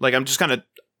cool. Like I'm just kind of,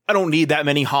 I don't need that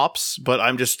many hops, but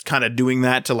I'm just kind of doing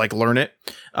that to like learn it.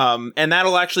 And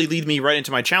that'll actually lead me right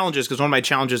into my challenges, because one of my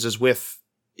challenges is with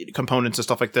components and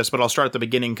stuff like this, but I'll start at the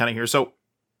beginning kind of here. So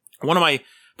one of my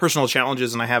personal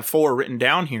challenges, and I have 4 written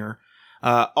down here,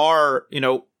 are,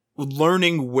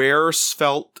 learning where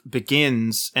Svelte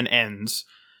begins and ends.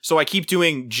 So I keep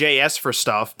doing JS for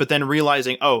stuff, but then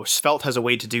realizing, oh, Svelte has a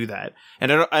way to do that.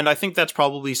 And I think that's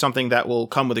probably something that will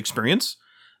come with experience.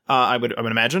 I would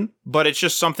imagine, but it's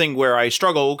just something where I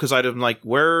struggle because I'm like,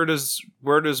 where does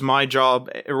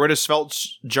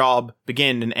Svelte's job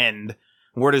begin and end?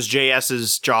 Where does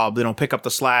JS's job, pick up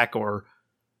the slack, or,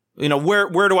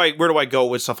 where do I go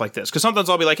with stuff like this? Because sometimes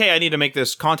I'll be like, hey, I need to make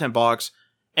this content box,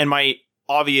 and my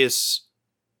obvious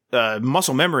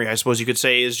muscle memory, I suppose you could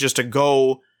say, is just to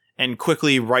go and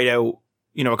quickly write out,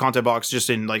 a content box just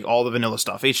in like all the vanilla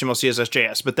stuff, HTML, CSS,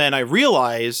 JS. But then I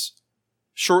realize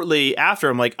shortly after,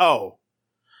 I'm like, oh,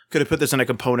 could have put this in a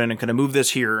component and could have moved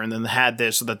this here and then had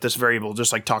this so that this variable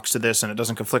just like talks to this and it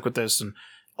doesn't conflict with this and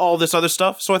all this other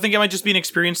stuff. So I think it might just be an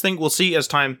experience thing. We'll see as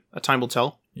time will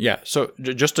tell. Yeah. So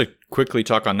just to quickly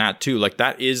talk on that too, like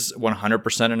that is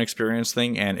 100% an experience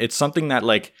thing. And it's something that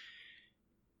like,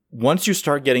 once you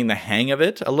start getting the hang of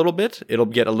it a little bit, it'll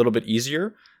get a little bit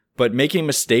easier. But making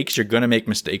mistakes, you're going to make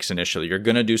mistakes initially. You're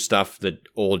going to do stuff the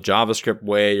old JavaScript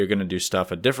way. You're going to do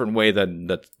stuff a different way than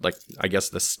that, like, I guess,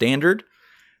 the standard.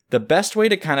 The best way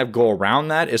to kind of go around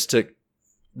that is to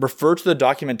refer to the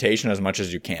documentation as much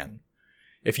as you can.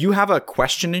 If you have a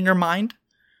question in your mind,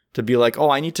 to be like, oh,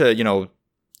 I need to,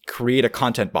 create a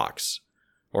content box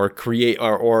or create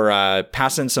or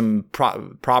pass in some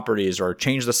properties or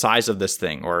change the size of this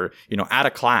thing or, add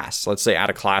a class. Let's say add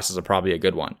a class is probably a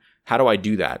good one. How do I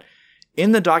do that?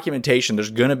 In the documentation, there's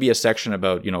going to be a section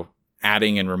about,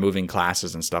 adding and removing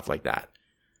classes and stuff like that.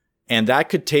 And that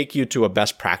could take you to a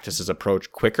best practices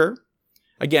approach quicker.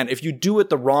 Again, if you do it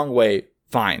the wrong way,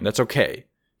 fine, that's okay,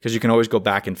 because you can always go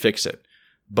back and fix it.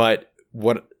 But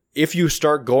if you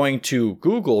start going to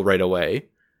Google right away,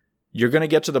 you're going to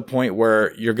get to the point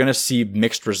where you're going to see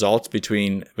mixed results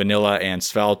between vanilla and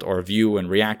Svelte or Vue and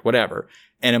React, whatever.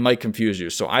 And it might confuse you.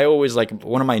 So I always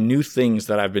one of my new things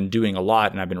that I've been doing a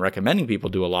lot and I've been recommending people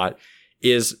do a lot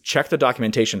is check the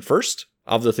documentation first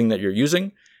of the thing that you're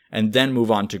using and then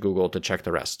move on to Google to check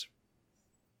the rest.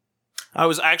 I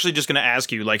was actually just going to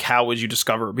ask you, how would you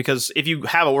discover? Because if you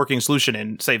have a working solution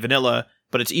in, say, vanilla,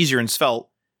 but it's easier in Svelte,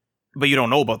 but you don't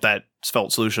know about that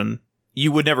Svelte solution,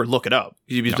 you would never look it up.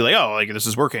 You'd just be like, oh, this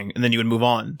is working. And then you would move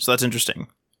on. So that's interesting.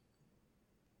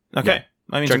 Okay.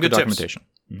 Yeah. Check some good documentation.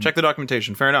 Mm-hmm. Check the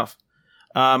documentation. Fair enough.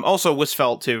 Also, with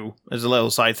Svelte, too, as a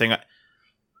little side thing,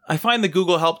 I find the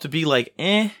Google help to be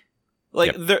eh.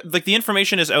 The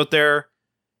information is out there,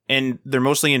 and they're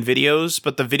mostly in videos,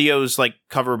 but the videos,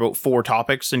 cover about 4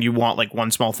 topics, and you want,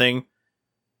 one small thing.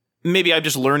 Maybe I'm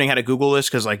just learning how to Google this,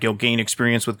 because, you'll gain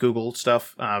experience with Google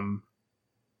stuff,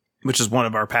 which is one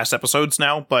of our past episodes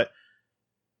now, but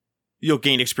you'll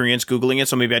gain experience Googling it,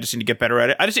 so maybe I just need to get better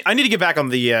at it. I need to get back on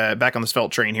the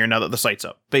Svelte train here now that the site's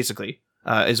up, basically,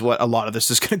 is what a lot of this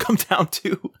is going to come down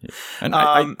to. Yeah. And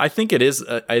I think it is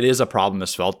a problem with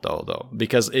Svelte, though,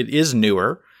 because it is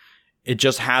newer. It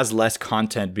just has less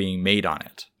content being made on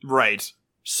it. Right.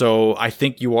 So I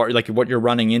think you are, what you're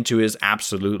running into is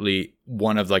absolutely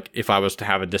one of, if I was to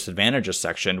have a disadvantages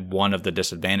section, one of the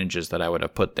disadvantages that I would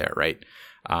have put there, right?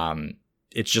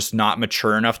 It's just not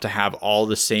mature enough to have all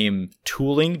the same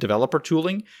tooling, developer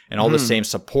tooling, and all the same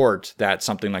support that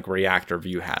something like React or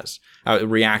Vue has.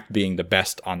 React being the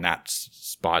best on that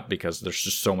spot because there's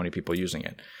just so many people using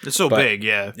it. It's so big,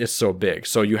 yeah. It's so big.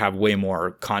 So you have way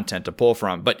more content to pull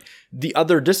from. But the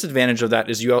other disadvantage of that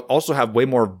is you also have way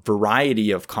more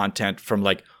variety of content from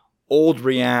old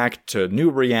React to new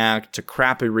React to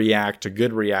crappy React to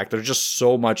good React. There's just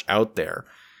so much out there.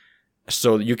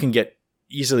 So you can get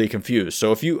easily confused.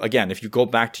 So if you go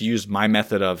back to use my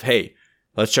method of, hey,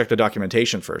 let's check the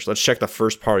documentation first. Let's check the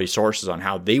first party sources on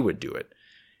how they would do it.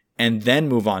 And then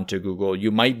move on to Google.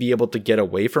 You might be able to get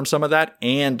away from some of that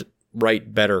and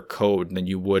write better code than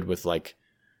you would with like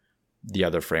the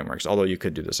other frameworks. Although you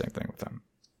could do the same thing with them.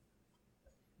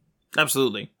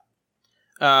 Absolutely.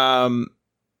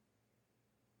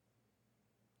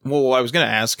 Well, I was going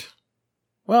to ask,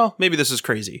 well, maybe this is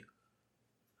crazy.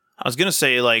 I was going to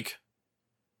say like,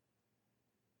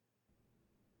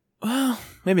 well,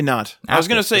 maybe not. I was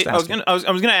going to say, I'm just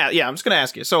going to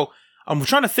ask you. So I'm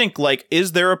trying to think, like,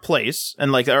 is there a place,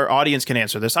 and like our audience can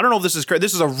answer this. I don't know if this is correct.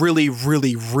 This is a really,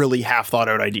 really, really half thought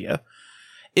out idea.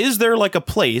 Is there like a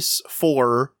place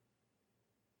for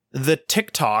the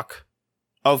TikTok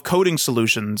of coding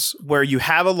solutions where you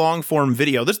have a long form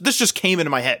video? This just came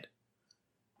into my head.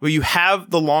 Where you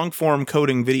have the long form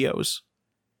coding videos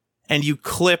and you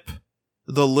clip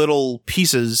the little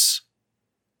pieces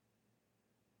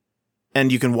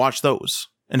and you can watch those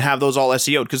and have those all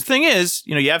SEO'd. Because the thing is,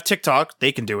 you have TikTok,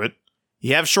 they can do it.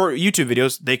 You have short YouTube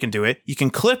videos, they can do it. You can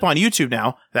clip on YouTube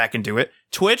now, that can do it.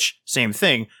 Twitch, same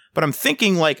thing. But I'm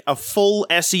thinking like a full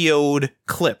SEO'd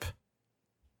clip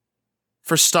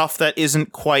for stuff that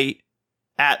isn't quite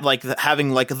at like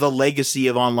having like the legacy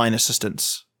of online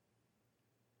assistance.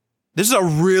 This is a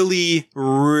really,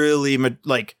 really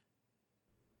like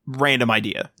random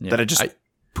idea that I just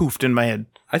poofed in my head.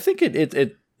 I think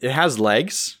it has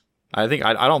legs. I think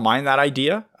I don't mind that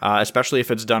idea, especially if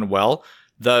it's done well.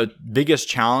 The biggest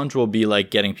challenge will be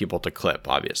like getting people to clip,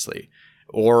 obviously,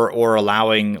 or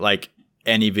allowing like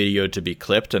any video to be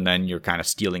clipped, and then you're kind of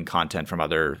stealing content from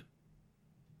other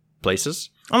places.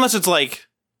 Unless it's like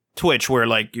Twitch, where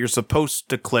like you're supposed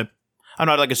to clip. I'm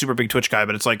not like a super big Twitch guy,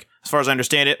 but it's like, as far as I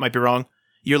understand it, might be wrong.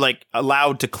 You're like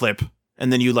allowed to clip,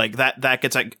 and then you like that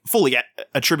gets like fully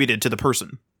attributed to the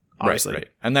person. Obviously. Right.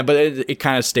 And then, but it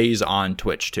kind of stays on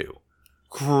Twitch too.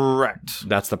 Correct.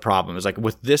 That's the problem. Is like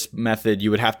with this method,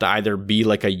 you would have to either be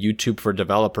like a YouTube for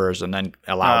developers and then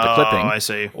allow the clipping. I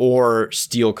see. Or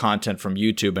steal content from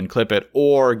YouTube and clip it,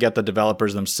 or get the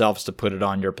developers themselves to put it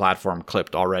on your platform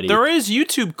clipped already. There is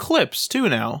YouTube clips too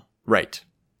now. Right.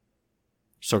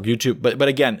 So YouTube, but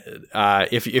again,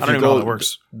 if you go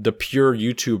the pure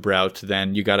YouTube route,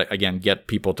 then you got to again get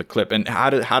people to clip. And how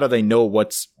do they know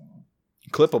what's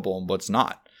clippable and what's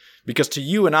not? Because to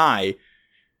you and I,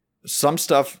 some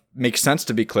stuff makes sense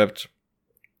to be clipped,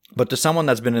 but to someone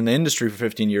that's been in the industry for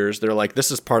 15 years, they're like,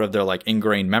 this is part of their like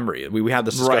ingrained memory. We had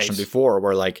this discussion before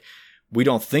where like we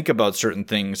don't think about certain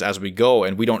things as we go,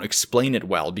 and we don't explain it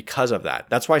well because of that.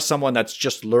 That's why someone that's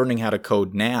just learning how to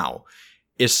code now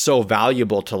is so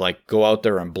valuable to like go out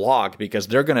there and blog, because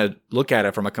they're going to look at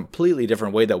it from a completely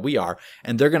different way that we are,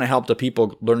 and they're going to help the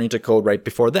people learning to code right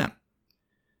before them.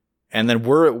 And then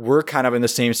we're kind of in the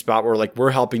same spot where like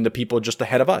we're helping the people just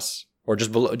ahead of us, or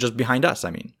just behind us. I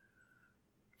mean,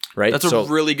 right? That's a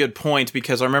really good point,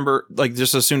 because I remember like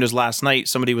just as soon as last night,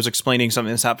 somebody was explaining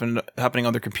something that's happening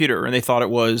on their computer, and they thought it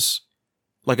was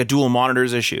like a dual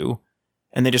monitors issue,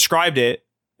 and they described it,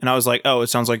 and I was like, oh, it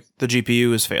sounds like the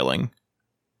GPU is failing.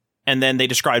 And then they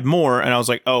described more, and I was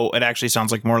like, oh, it actually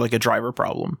sounds like more like a driver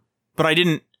problem. But I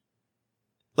didn't,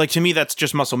 like, to me, that's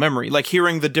just muscle memory. Like,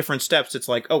 hearing the different steps, it's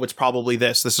like, oh, it's probably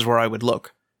this. This is where I would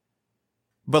look.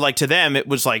 But, like, to them, it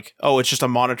was like, oh, it's just a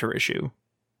monitor issue.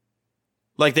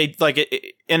 Like, they, like,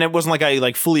 and it wasn't like I,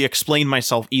 like, fully explained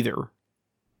myself either.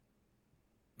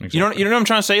 Exactly. You know what I'm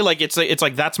trying to say? Like, it's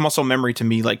like, that's muscle memory to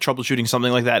me. Like, troubleshooting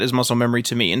something like that is muscle memory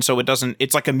to me. And so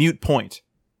it's like a mute point.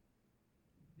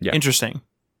 Yeah. Interesting.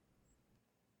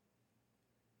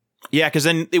 Yeah, because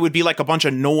then it would be like a bunch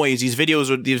of noise. These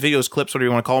videos, clips, whatever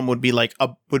you want to call them, would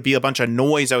be a bunch of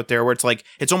noise out there, where it's like,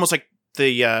 it's almost like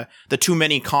the too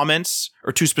many comments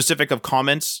or too specific of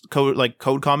comments,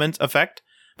 code comment effect.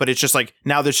 But it's just like,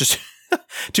 now there's just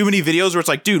too many videos where it's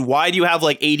like, dude, why do you have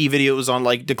like 80 videos on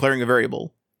like declaring a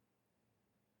variable?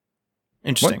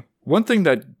 Interesting. One thing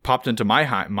that popped into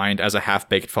my mind as a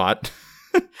half-baked thought,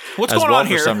 what's going on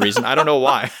here? For some reason, I don't know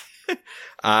why,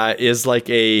 is like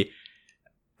a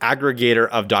aggregator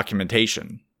of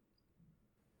documentation.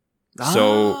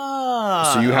 So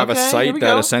you have a site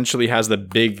that essentially has the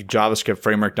big JavaScript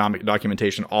framework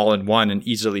documentation all in one and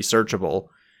easily searchable,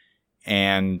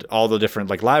 and all the different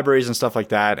like libraries and stuff like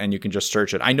that, and you can just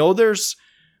search it. I know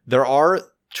there are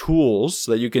tools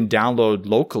that you can download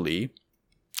locally,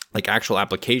 like actual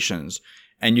applications,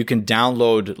 and you can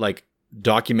download like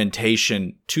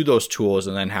documentation to those tools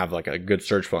and then have like a good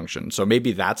search function. So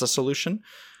maybe that's a solution.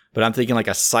 But I'm thinking like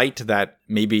a site that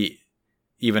maybe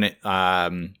even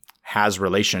has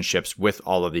relationships with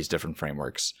all of these different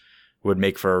frameworks would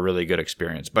make for a really good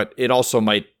experience. But it also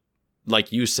might,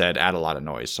 like you said, add a lot of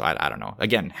noise. So I don't know.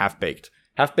 Again, half-baked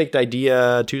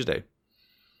idea Tuesday.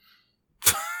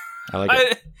 I like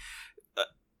it.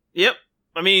 Yep.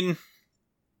 I mean,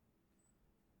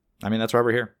 that's why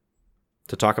we're here.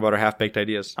 To talk about our half-baked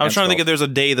ideas. I was trying to think if there's a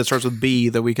day that starts with B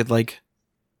that we could like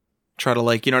try to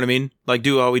like, you know what I mean? Like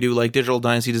do how we do like digital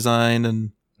dynasty design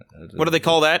and what do they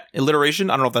call that? Alliteration?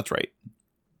 I don't know if that's right.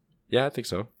 Yeah, I think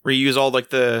so. Where you use all like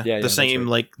the same right.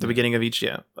 like the beginning of each.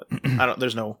 Yeah, but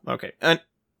there's no okay. And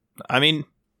I mean,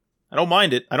 I don't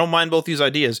mind it. I don't mind both these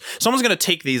ideas. Someone's gonna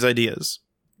take these ideas.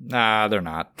 Nah, they're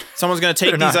not. Someone's gonna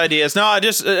take these ideas. No,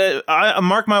 I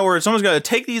mark my words. Someone's gonna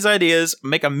take these ideas,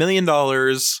 make $1 million,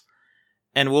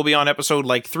 and we'll be on episode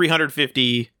like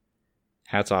 350.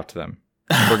 Hats off to them.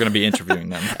 We're gonna be interviewing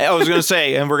them. I was gonna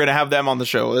say, and we're gonna have them on the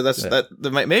show.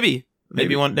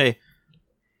 Maybe one day.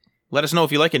 Let us know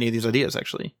if you like any of these ideas,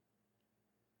 actually.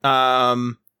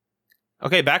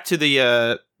 Okay, back to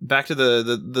the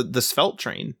Svelte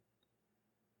train.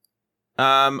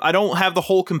 I don't have the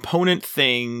whole component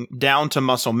thing down to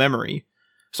muscle memory.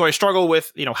 So I struggle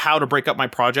with, how to break up my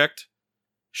project.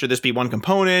 Should this be one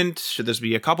component? Should this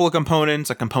be a couple of components?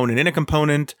 A component in a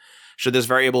component? Should this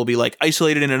variable be like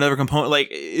isolated in another component? Like,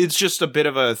 it's just a bit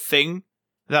of a thing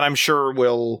that I'm sure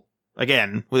will,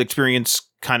 again, with experience,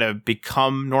 kind of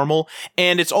become normal.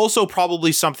 And it's also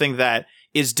probably something that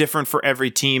is different for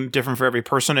every team, different for every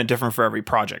person, and different for every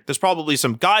project. There's probably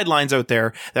some guidelines out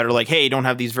there that are like, hey, don't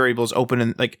have these variables open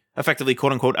and like effectively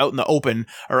quote unquote out in the open,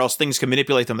 or else things can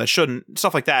manipulate them that shouldn't.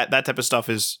 Stuff like that. That type of stuff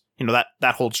is,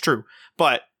 that holds true.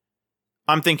 But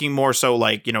I'm thinking more so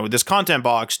like, this content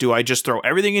box, do I just throw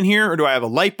everything in here, or do I have a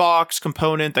lightbox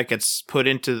component that gets put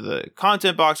into the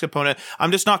content box component?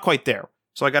 I'm just not quite there.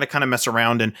 So I got to kind of mess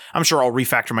around, and I'm sure I'll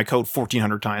refactor my code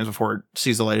 1,400 times before it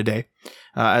sees the light of day,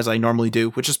 as I normally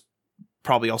do, which is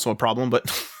probably also a problem, but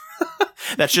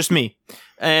that's just me.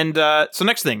 And so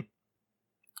next thing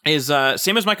is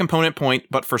same as my component point,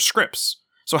 but for scripts.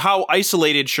 So how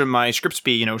isolated should my scripts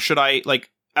be? Should I,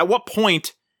 like, at what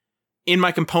point in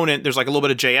my component, there's like a little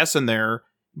bit of JS in there,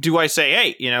 do I say,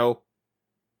 hey,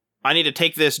 I need to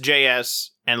take this JS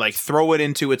and like throw it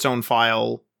into its own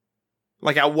file?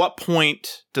 Like, at what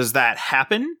point does that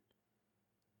happen?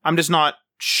 I'm just not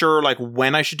sure, like,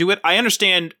 when I should do it. I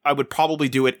understand I would probably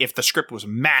do it if the script was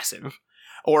massive,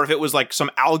 or if it was, like, some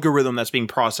algorithm that's being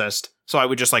processed, so I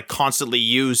would just, like, constantly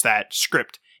use that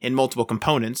script in multiple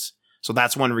components. So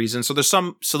that's one reason. So there's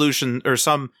some solution, or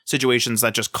some situations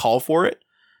that just call for it,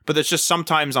 but it's just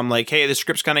sometimes I'm like, hey, this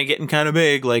script's kind of getting kind of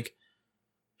big, like,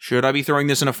 should I be throwing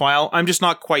this in a file? I'm just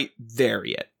not quite there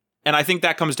yet. And I think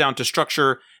that comes down to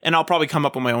structure, and I'll probably come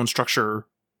up with my own structure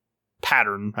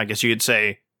pattern, I guess you could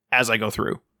say, as I go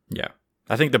through. Yeah.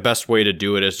 I think the best way to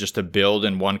do it is just to build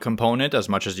in one component as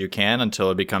much as you can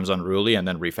until it becomes unruly, and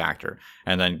then refactor,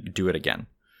 and then do it again.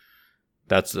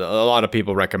 That's a lot of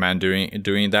people recommend doing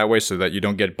it that way, so that you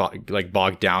don't get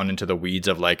bogged down into the weeds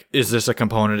of like, is this a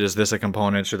component? Is this a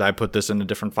component? Should I put this in a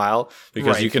different file?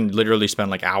 Because you can literally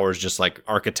spend like hours just like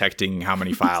architecting how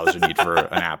many files you need for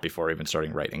an app before even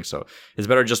starting writing. So it's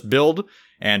better just build.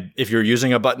 And if you're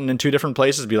using a button in two different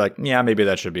places, be like, yeah, maybe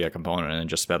that should be a component, and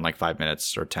just spend like 5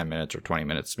 minutes or 10 minutes or 20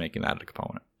 minutes making that a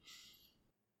component.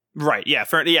 Right. Yeah.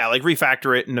 Fair. Yeah. Like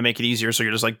refactor it and to make it easier. So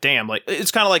you're just like, damn, like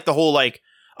it's kind of like the whole like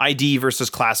ID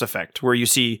versus class effect, where you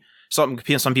see some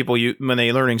people, when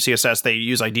they're learning CSS, they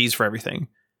use IDs for everything.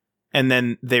 And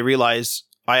then they realize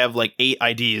I have like 8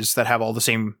 IDs that have all the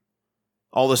same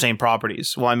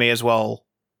properties. Well, I may as well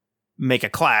make a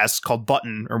class called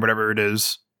button or whatever it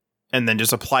is, and then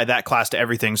just apply that class to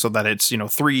everything so that it's,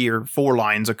 3 or 4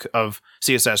 lines of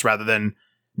CSS rather than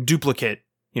duplicate,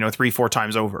 3-4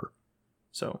 times over.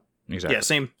 So exactly.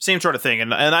 Yeah, same sort of thing.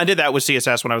 And I did that with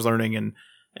CSS when I was learning,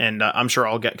 and I'm sure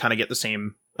I'll get the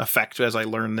same effect as I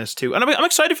learn this too. And I'm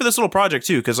excited for this little project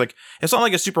too, because like it's not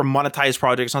like a super monetized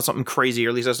project. It's not something crazy, or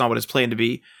at least that's not what it's planned to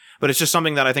be. But it's just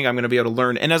something that I think I'm going to be able to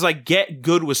learn. And as I get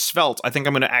good with Svelte, I think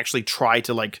I'm going to actually try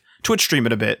to like Twitch stream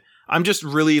it a bit. I'm just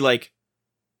really like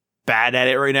bad at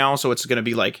it right now, so it's going to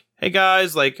be like, hey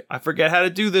guys, like I forget how to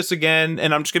do this again,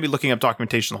 and I'm just going to be looking up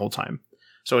documentation the whole time.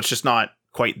 So it's just not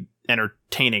quite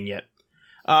entertaining yet.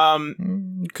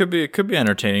 It could be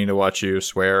entertaining to watch you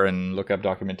swear and look up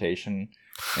documentation.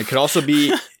 It could also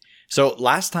be so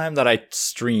last time that I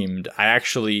streamed, I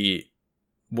actually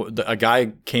a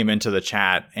guy came into the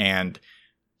chat and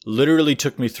literally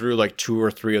took me through like 2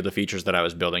 or 3 of the features that I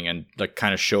was building, and like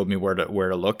kind of showed me where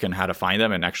to look and how to find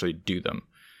them and actually do them.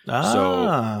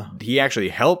 So he actually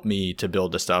helped me to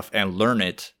build the stuff and learn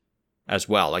it as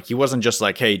well. Like he wasn't just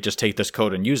like, hey, just take this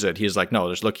code and use it. He's like, no,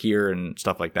 just look here and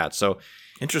stuff like that. So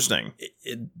interesting.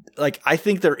 Like I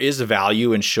think there is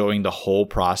value in showing the whole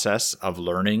process of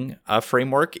learning a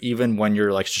framework, even when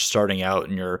you're like just starting out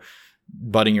and you're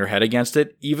butting your head against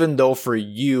it, even though for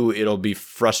you it'll be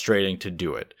frustrating to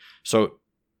do it. So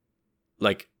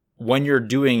like when you're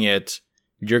doing it,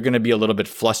 you're going to be a little bit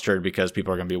flustered because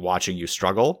people are going to be watching you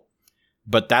struggle.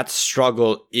 But that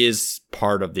struggle is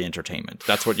part of the entertainment.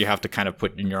 That's what you have to kind of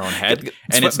put in your own head.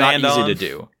 And it's not easy to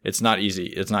do. It's not easy.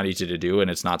 It's not easy to do. And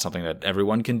it's not something that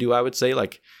everyone can do, I would say.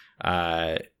 Like,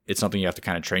 it's something you have to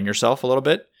kind of train yourself a little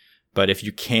bit. But if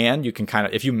you can kind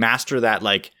of, if you master that,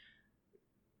 like,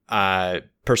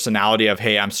 personality of,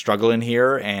 hey, I'm struggling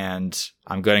here and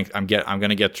I'm going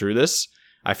to get through this.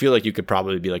 I feel like you could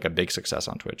probably be like a big success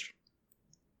on Twitch.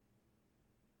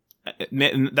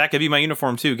 That could be my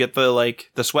uniform too. Get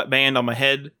the sweatband on my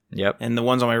head, yep, and the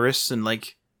ones on my wrists, and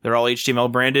like they're all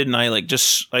HTML branded, and I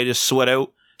just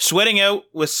sweating out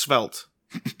with Svelte.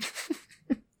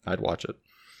 I'd watch it.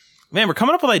 Man, we're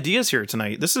coming up with ideas here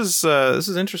tonight. This is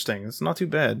interesting. It's not too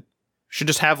bad. Should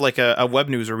just have like a web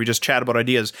news where we just chat about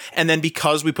ideas, and then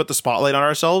because we put the spotlight on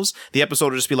ourselves, the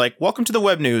episode will just be like, "Welcome to the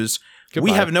web news."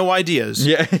 Goodbye. We have no ideas.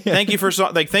 Yeah. Thank you for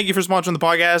sponsoring the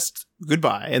podcast.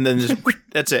 Goodbye. And then just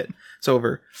that's it. It's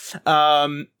over.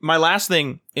 My last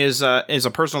thing is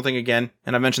a personal thing again,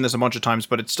 and I've mentioned this a bunch of times,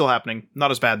 but it's still happening. Not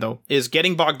as bad though. Is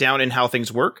getting bogged down in how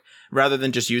things work rather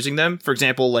than just using them. For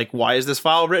example, like why is this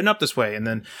file written up this way? And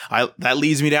then that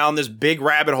leads me down this big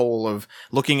rabbit hole of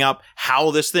looking up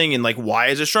how this thing and like why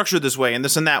is it structured this way and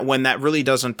this and that when that really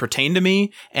doesn't pertain to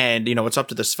me. And it's up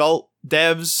to the Svelte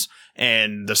devs.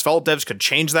 And the Svelte devs could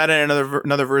change that in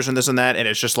another version, this and that, and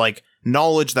it's just like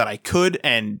knowledge that I could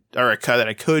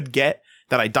get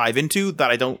that I dive into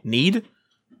that I don't need.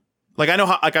 Like I know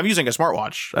how, like I'm using a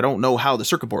smartwatch. I don't know how the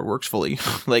circuit board works fully.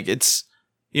 Like it's,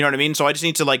 you know what I mean. So I just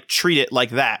need to like treat it like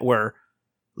that, where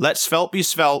let Svelte be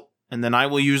Svelte, and then I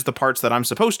will use the parts that I'm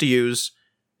supposed to use,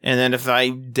 and then if I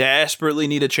desperately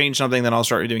need to change something, then I'll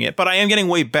start doing it. But I am getting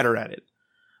way better at it.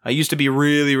 I used to be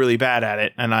really, really bad at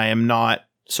it, and I am not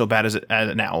so bad as it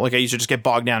now. Like I used to just get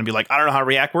bogged down and be like, I don't know how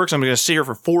React works. I'm going to sit here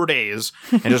for 4 days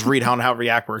and just read how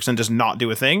React works and just not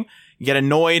do a thing. Get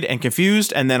annoyed and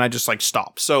confused, and then I just like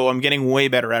stop. So I'm getting way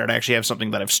better at it. I actually have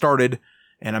something that I've started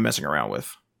and I'm messing around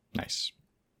with. Nice.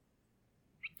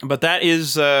 But that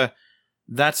is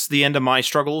that's the end of my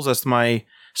struggles. That's my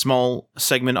small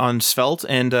segment on Svelte,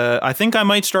 and I think I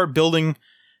might start building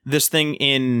this thing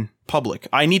in public.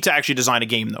 I need to actually design a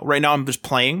game though. Right now I'm just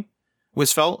playing with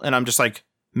Svelte, and I'm just like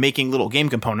making little game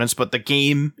components, but the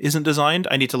game isn't designed.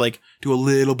 I need to like do a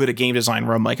little bit of game design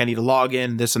where I'm like, I need to log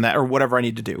in, this and that, or whatever I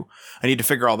need to do. I need to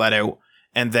figure all that out,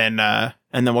 and then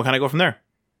we'll kind of go from there.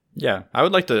 Yeah, I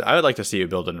would like to see you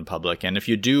build it in public, and if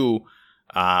you do,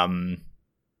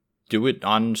 do it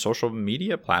on social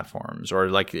media platforms, or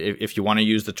like if you want to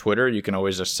use the Twitter, you can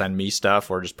always just send me stuff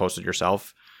or just post it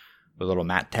yourself with a little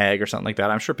Matt tag or something like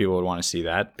that. I'm sure people would want to see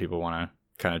that. People want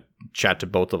to kind of chat to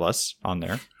both of us on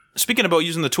there. Speaking about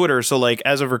using the Twitter, so like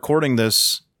as of recording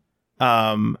this,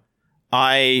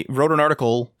 I wrote an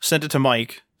article, sent it to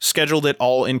Mike, scheduled it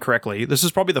all incorrectly. This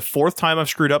is probably the 4th time I've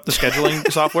screwed up the scheduling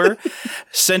software.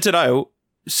 Sent it out,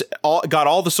 got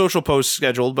all the social posts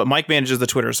scheduled, but Mike manages the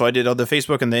Twitter, so I did the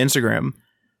Facebook and the Instagram.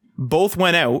 Both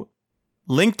went out.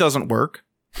 Link doesn't work.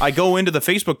 I go into the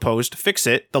Facebook post, fix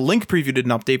it. The link preview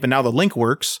didn't update, but now the link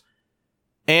works.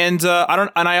 And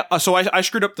I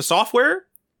screwed up the software.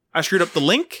 I screwed up the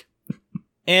link,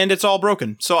 and it's all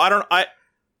broken. So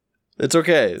it's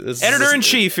okay.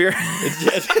 Editor-in-chief here.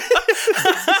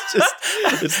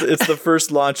 It's the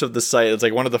first launch of the site. It's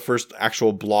like one of the first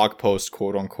actual blog posts,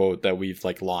 quote unquote, that we've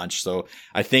like launched. So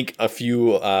I think a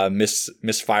few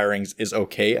misfirings is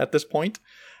okay at this point.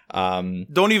 I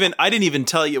didn't even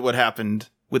tell you what happened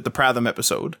with the Pratham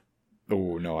episode.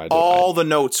 Oh no, I didn't. All the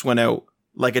notes went out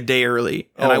like a day early,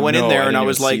 and I went in there and I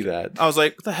was like,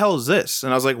 what the hell is this?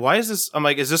 And I was like, why is this? I'm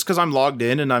like, is this because I'm logged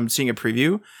in and I'm seeing a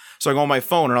preview? So I go on my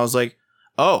phone and I was like,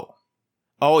 oh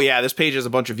yeah, this page has a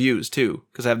bunch of views too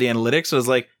because I have the analytics. So I was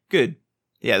like, good,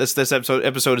 yeah, this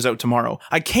episode is out tomorrow.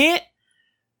 I can't.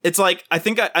 It's like I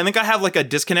think I have like a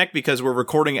disconnect because we're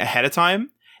recording ahead of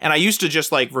time, and I used to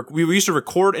just like we used to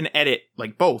record and edit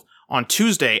like both on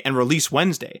Tuesday and release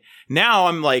Wednesday. Now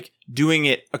I'm like doing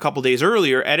it a couple days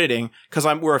earlier, editing, because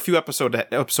we're a few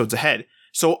episodes ahead.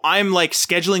 So I'm like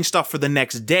scheduling stuff for the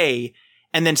next day,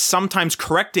 and then sometimes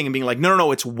correcting and being like,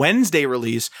 no, it's Wednesday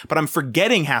release, but I'm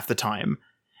forgetting half the time.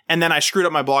 And then I screwed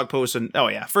up my blog post, and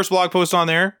first blog post on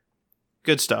there,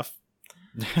 good stuff.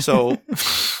 So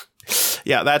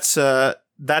yeah, that's the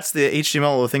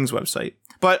HTML of Things website.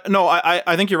 But no,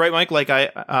 I think you're right, Mike. Like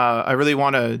I really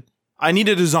want to. I need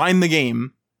to design the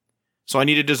game, so I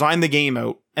need to design the game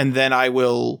out, and then I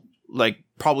will like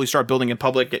probably start building in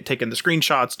public, taking the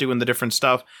screenshots, doing the different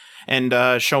stuff, and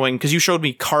showing, because you showed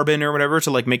me Carbon or whatever to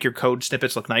like make your code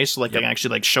snippets look nice, so like I can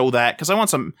actually like show that, because I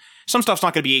want some stuff's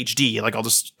not going to be HD. Like I'll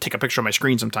just take a picture of my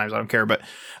screen sometimes, I don't care, but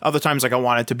other times like I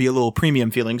want it to be a little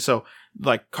premium feeling. So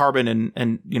like Carbon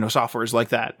and softwares like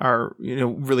that are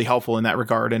really helpful in that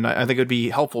regard, and I think it would be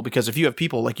helpful because if you have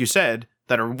people like you said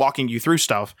that are walking you through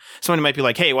stuff, somebody might be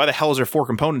like, hey, why the hell is there 4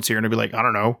 components here? And I'd be like, I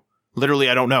don't know, literally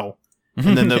I don't know.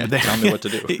 And then they tell me what to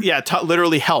do. Yeah,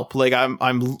 literally help. Like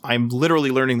I'm literally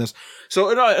learning this.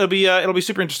 So it'll be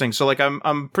super interesting. So like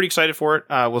I'm pretty excited for it.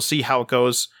 We'll see how it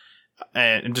goes,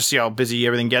 and just see how busy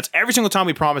everything gets. Every single time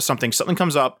we promise something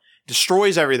comes up,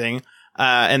 destroys everything,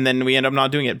 and then we end up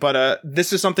not doing it. But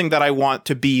this is something that I want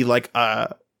to be like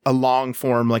a long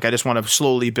form. Like I just want to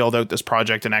slowly build out this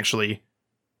project and actually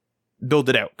build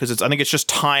it out, because I think it's just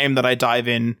time that I dive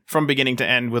in from beginning to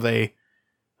end with a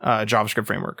JavaScript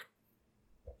framework.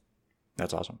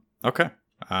 That's awesome. Okay.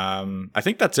 I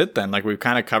think that's it then. Like we've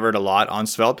kind of covered a lot on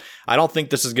Svelte. I don't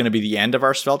think this is going to be the end of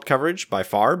our Svelte coverage by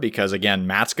far, because again,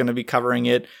 Matt's going to be covering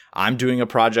it. I'm doing a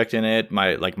project in it.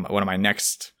 One of my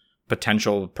next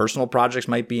potential personal projects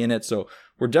might be in it. So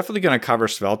we're definitely going to cover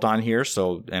Svelte on here.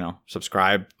 So,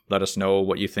 subscribe. Let us know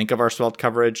what you think of our Svelte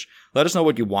coverage. Let us know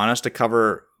what you want us to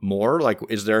cover more. Like,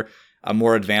 is there a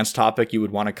more advanced topic you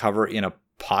would want to cover in a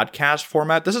podcast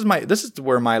format? This is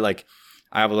where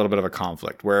I have a little bit of a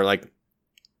conflict where like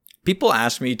people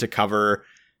ask me to cover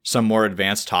some more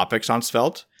advanced topics on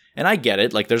Svelte, and I get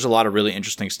it. Like there's a lot of really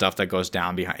interesting stuff that goes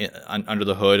down behind under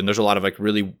the hood, and there's a lot of like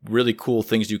really, really cool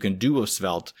things you can do with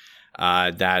Svelte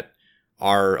that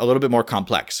are a little bit more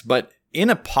complex. But in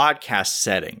a podcast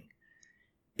setting,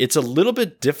 it's a little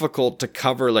bit difficult to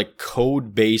cover like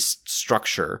code-based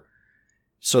structure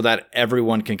so that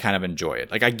everyone can kind of enjoy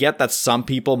it. Like I get that some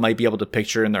people might be able to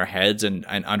picture in their heads and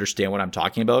understand what I'm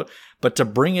talking about, but to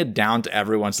bring it down to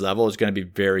everyone's level is going to be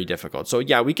very difficult. So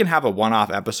yeah, we can have a one-off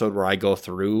episode where I go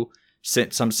through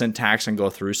some syntax and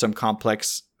go through some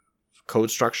complex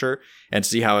code structure and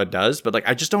see how it does. But like,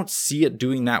 I just don't see it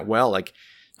doing that well. Like,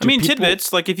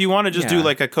 tidbits, like if you want to just do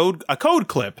like a code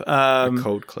clip, a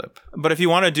code clip. But if you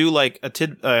want to do like a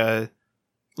tidbit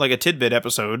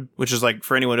episode, which is like,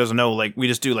 for anyone who doesn't know, like we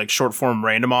just do like short form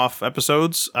random off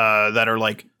episodes that are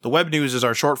like, the web news is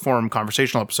our short form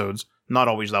conversational episodes, not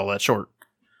always all that short,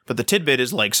 but the tidbit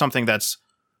is like something that's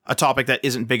a topic that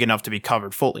isn't big enough to be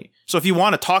covered fully. So if you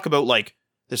want to talk about like,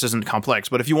 this isn't complex,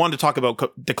 but if you want to talk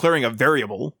about declaring a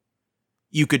variable,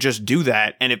 you could just do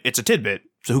that, and it's a tidbit,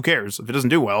 so who cares if it doesn't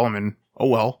do well? I mean, oh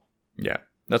well. Yeah.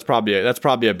 That's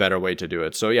probably a better way to do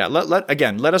it. So yeah,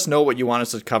 let us know what you want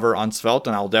us to cover on Svelte,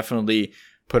 and I'll definitely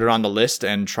put it on the list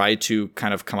and try to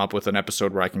kind of come up with an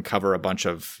episode where I can cover a bunch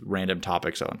of random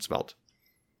topics on Svelte.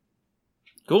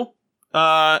 Cool.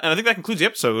 And I think that concludes the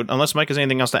episode, unless Mike has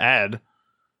anything else to add.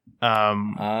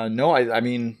 No, I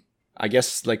mean, I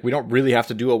guess like we don't really have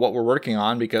to do what we're working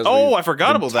on, because I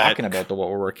forgot about that. Talking about what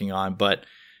we're working on, but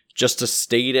just to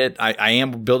state it, I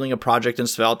am building a project in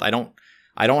Svelte. I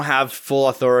don't have full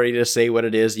authority to say what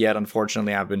it is yet.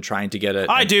 Unfortunately, I've been trying to get it.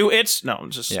 I've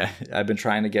been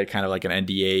trying to get kind of like an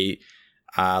NDA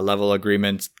level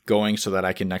agreement going so that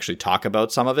I can actually talk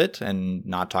about some of it and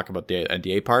not talk about the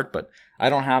NDA part. But I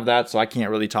don't have that, so I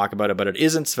can't really talk about it. But it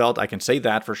is in Svelte. I can say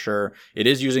that for sure. It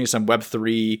is using some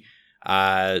Web3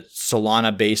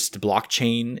 Solana-based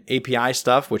blockchain API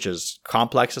stuff, which is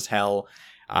complex as hell.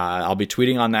 I'll be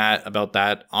tweeting about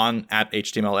that at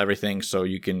HTML Everything, so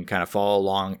you can kind of follow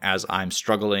along as I'm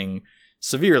struggling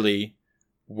severely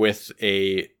with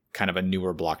a kind of a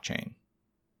newer blockchain.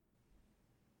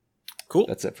 Cool.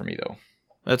 That's it for me, though.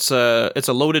 It's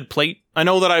a loaded plate. I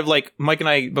know that I've like Mike and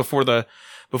I before the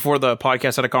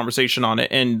podcast had a conversation on it,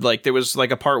 and like there was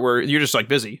like a part where you're just like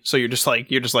busy, so you're just like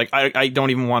I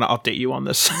don't even want to update you on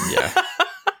this. Yeah.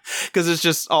 Because it's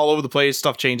just all over the place,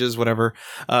 stuff changes, whatever,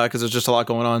 because there's just a lot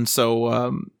going on.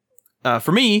 So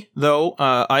for me, though,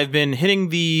 I've been hitting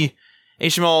the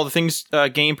HTML Things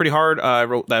game pretty hard. I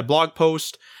wrote that blog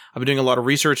post. I've been doing a lot of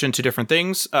research into different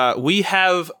things. We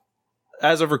have,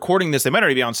 as of recording this, they might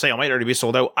already be on sale, might already be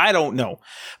sold out. I don't know.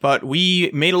 But we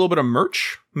made a little bit of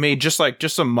merch, made just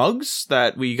some mugs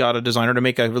that we got a designer to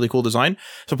make a really cool design.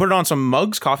 So put it on some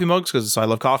mugs, coffee mugs, because I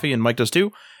love coffee and Mike does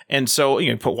too. And so you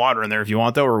can put water in there if you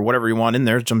want, though, or whatever you want in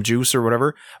there, some juice or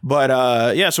whatever.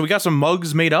 But so we got some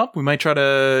mugs made up. We might try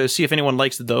to see if anyone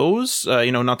likes those.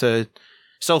 Not to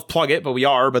self-plug it, but we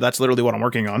are. But that's literally what I'm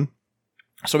working on.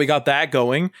 So we got that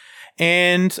going.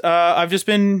 And I've just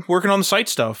been working on the site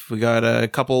stuff. We got a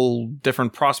couple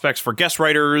different prospects for guest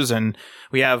writers, and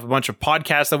we have a bunch of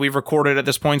podcasts that we've recorded at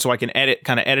this point, so I can edit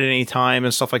any time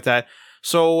and stuff like that.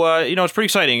 So, it's pretty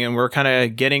exciting, and we're kind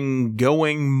of getting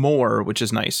going more, which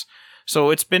is nice.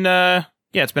 So it's been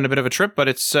it's been a bit of a trip, but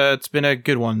it's been a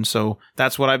good one. So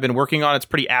that's what I've been working on. It's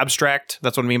pretty abstract.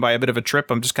 That's what I mean by a bit of a trip.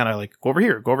 I'm just kind of like, go over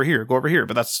here, go over here, go over here.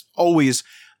 But that's always,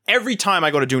 every time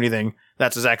I go to do anything,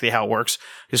 that's exactly how it works.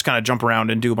 Just kind of jump around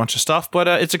and do a bunch of stuff. But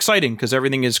it's exciting because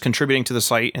everything is contributing to the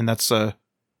site, and that's kind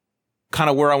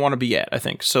of where I want to be at, I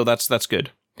think. So that's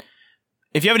good.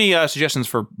 If you have any suggestions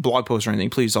for blog posts or anything,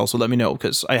 please also let me know,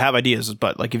 because I have ideas.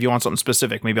 But like, if you want something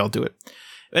specific, maybe I'll do it.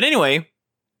 But anyway,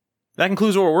 that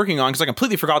concludes what we're working on, because I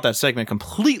completely forgot that segment.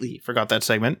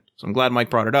 So I'm glad Mike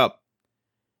brought it up.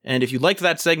 And if you liked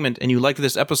that segment and you liked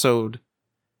this episode,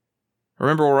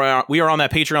 remember, we are on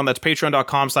that Patreon. That's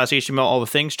patreon.com/HTML all the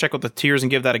things. Check out the tiers and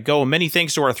give that a go. And many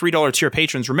thanks to our $3 tier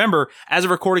patrons. Remember, as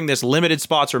of recording this, limited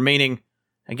spots remaining.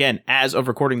 Again, as of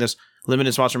recording this,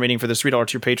 limited spots remaining for the $3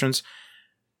 tier patrons.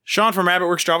 Sean from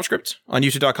RabbitWorks JavaScript on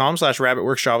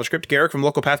youtube.com/RabbitWorks JavaScript. Garrick from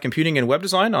Local Path Computing and Web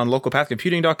Design on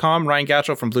localpathcomputing.com. Ryan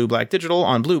Gatchell from Blue Black Digital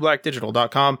on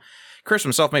blueblackdigital.com. Chris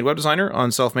from Self Made Web Designer on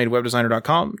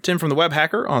selfmadewebdesigner.com. Tim from The Web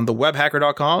Hacker on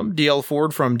thewebhacker.com. DL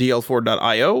Ford from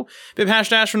dlford.io. Bib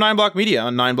Hashdash from 9block Media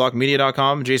on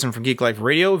 9blockmedia.com. Jason from Geek Life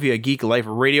Radio via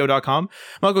geekliferadio.com.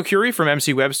 Michael Curie from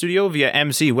MC Web Studio via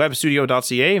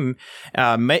mcwebstudio.ca.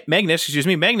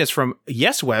 Magnus from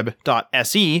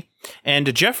yesweb.se.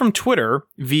 And Jeff from Twitter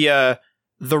via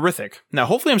The Rithik. Now,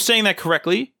 hopefully I'm saying that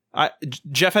correctly.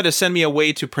 Jeff had to send me a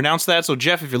way to pronounce that. So,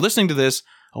 Jeff, if you're listening to this,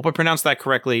 I hope I pronounced that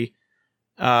correctly.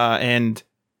 And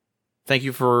thank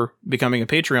you for becoming a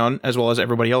Patreon, as well as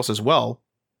everybody else as well.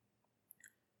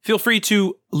 Feel free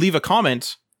to leave a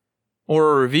comment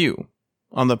or a review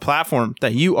on the platform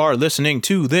that you are listening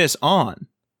to this on.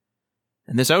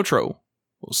 And this outro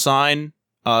will sign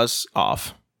us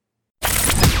off.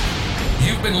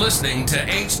 You've been listening to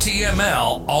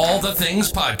HTML All the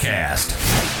Things Podcast.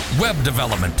 Web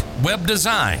development, web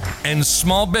design, and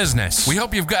small business. We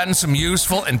hope you've gotten some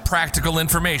useful and practical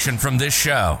information from this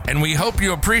show. And we hope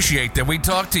you appreciate that we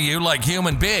talk to you like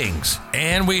human beings.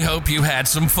 And we hope you had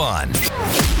some fun.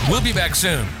 We'll be back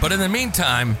soon. But in the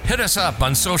meantime, hit us up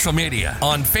on social media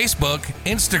on Facebook,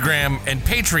 Instagram, and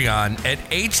Patreon at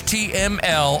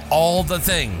HTML All the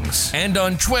Things. And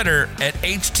on Twitter at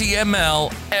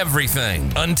HTML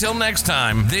Everything. Until next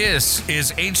time, this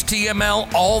is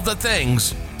HTML All the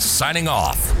Things, signing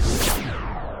off.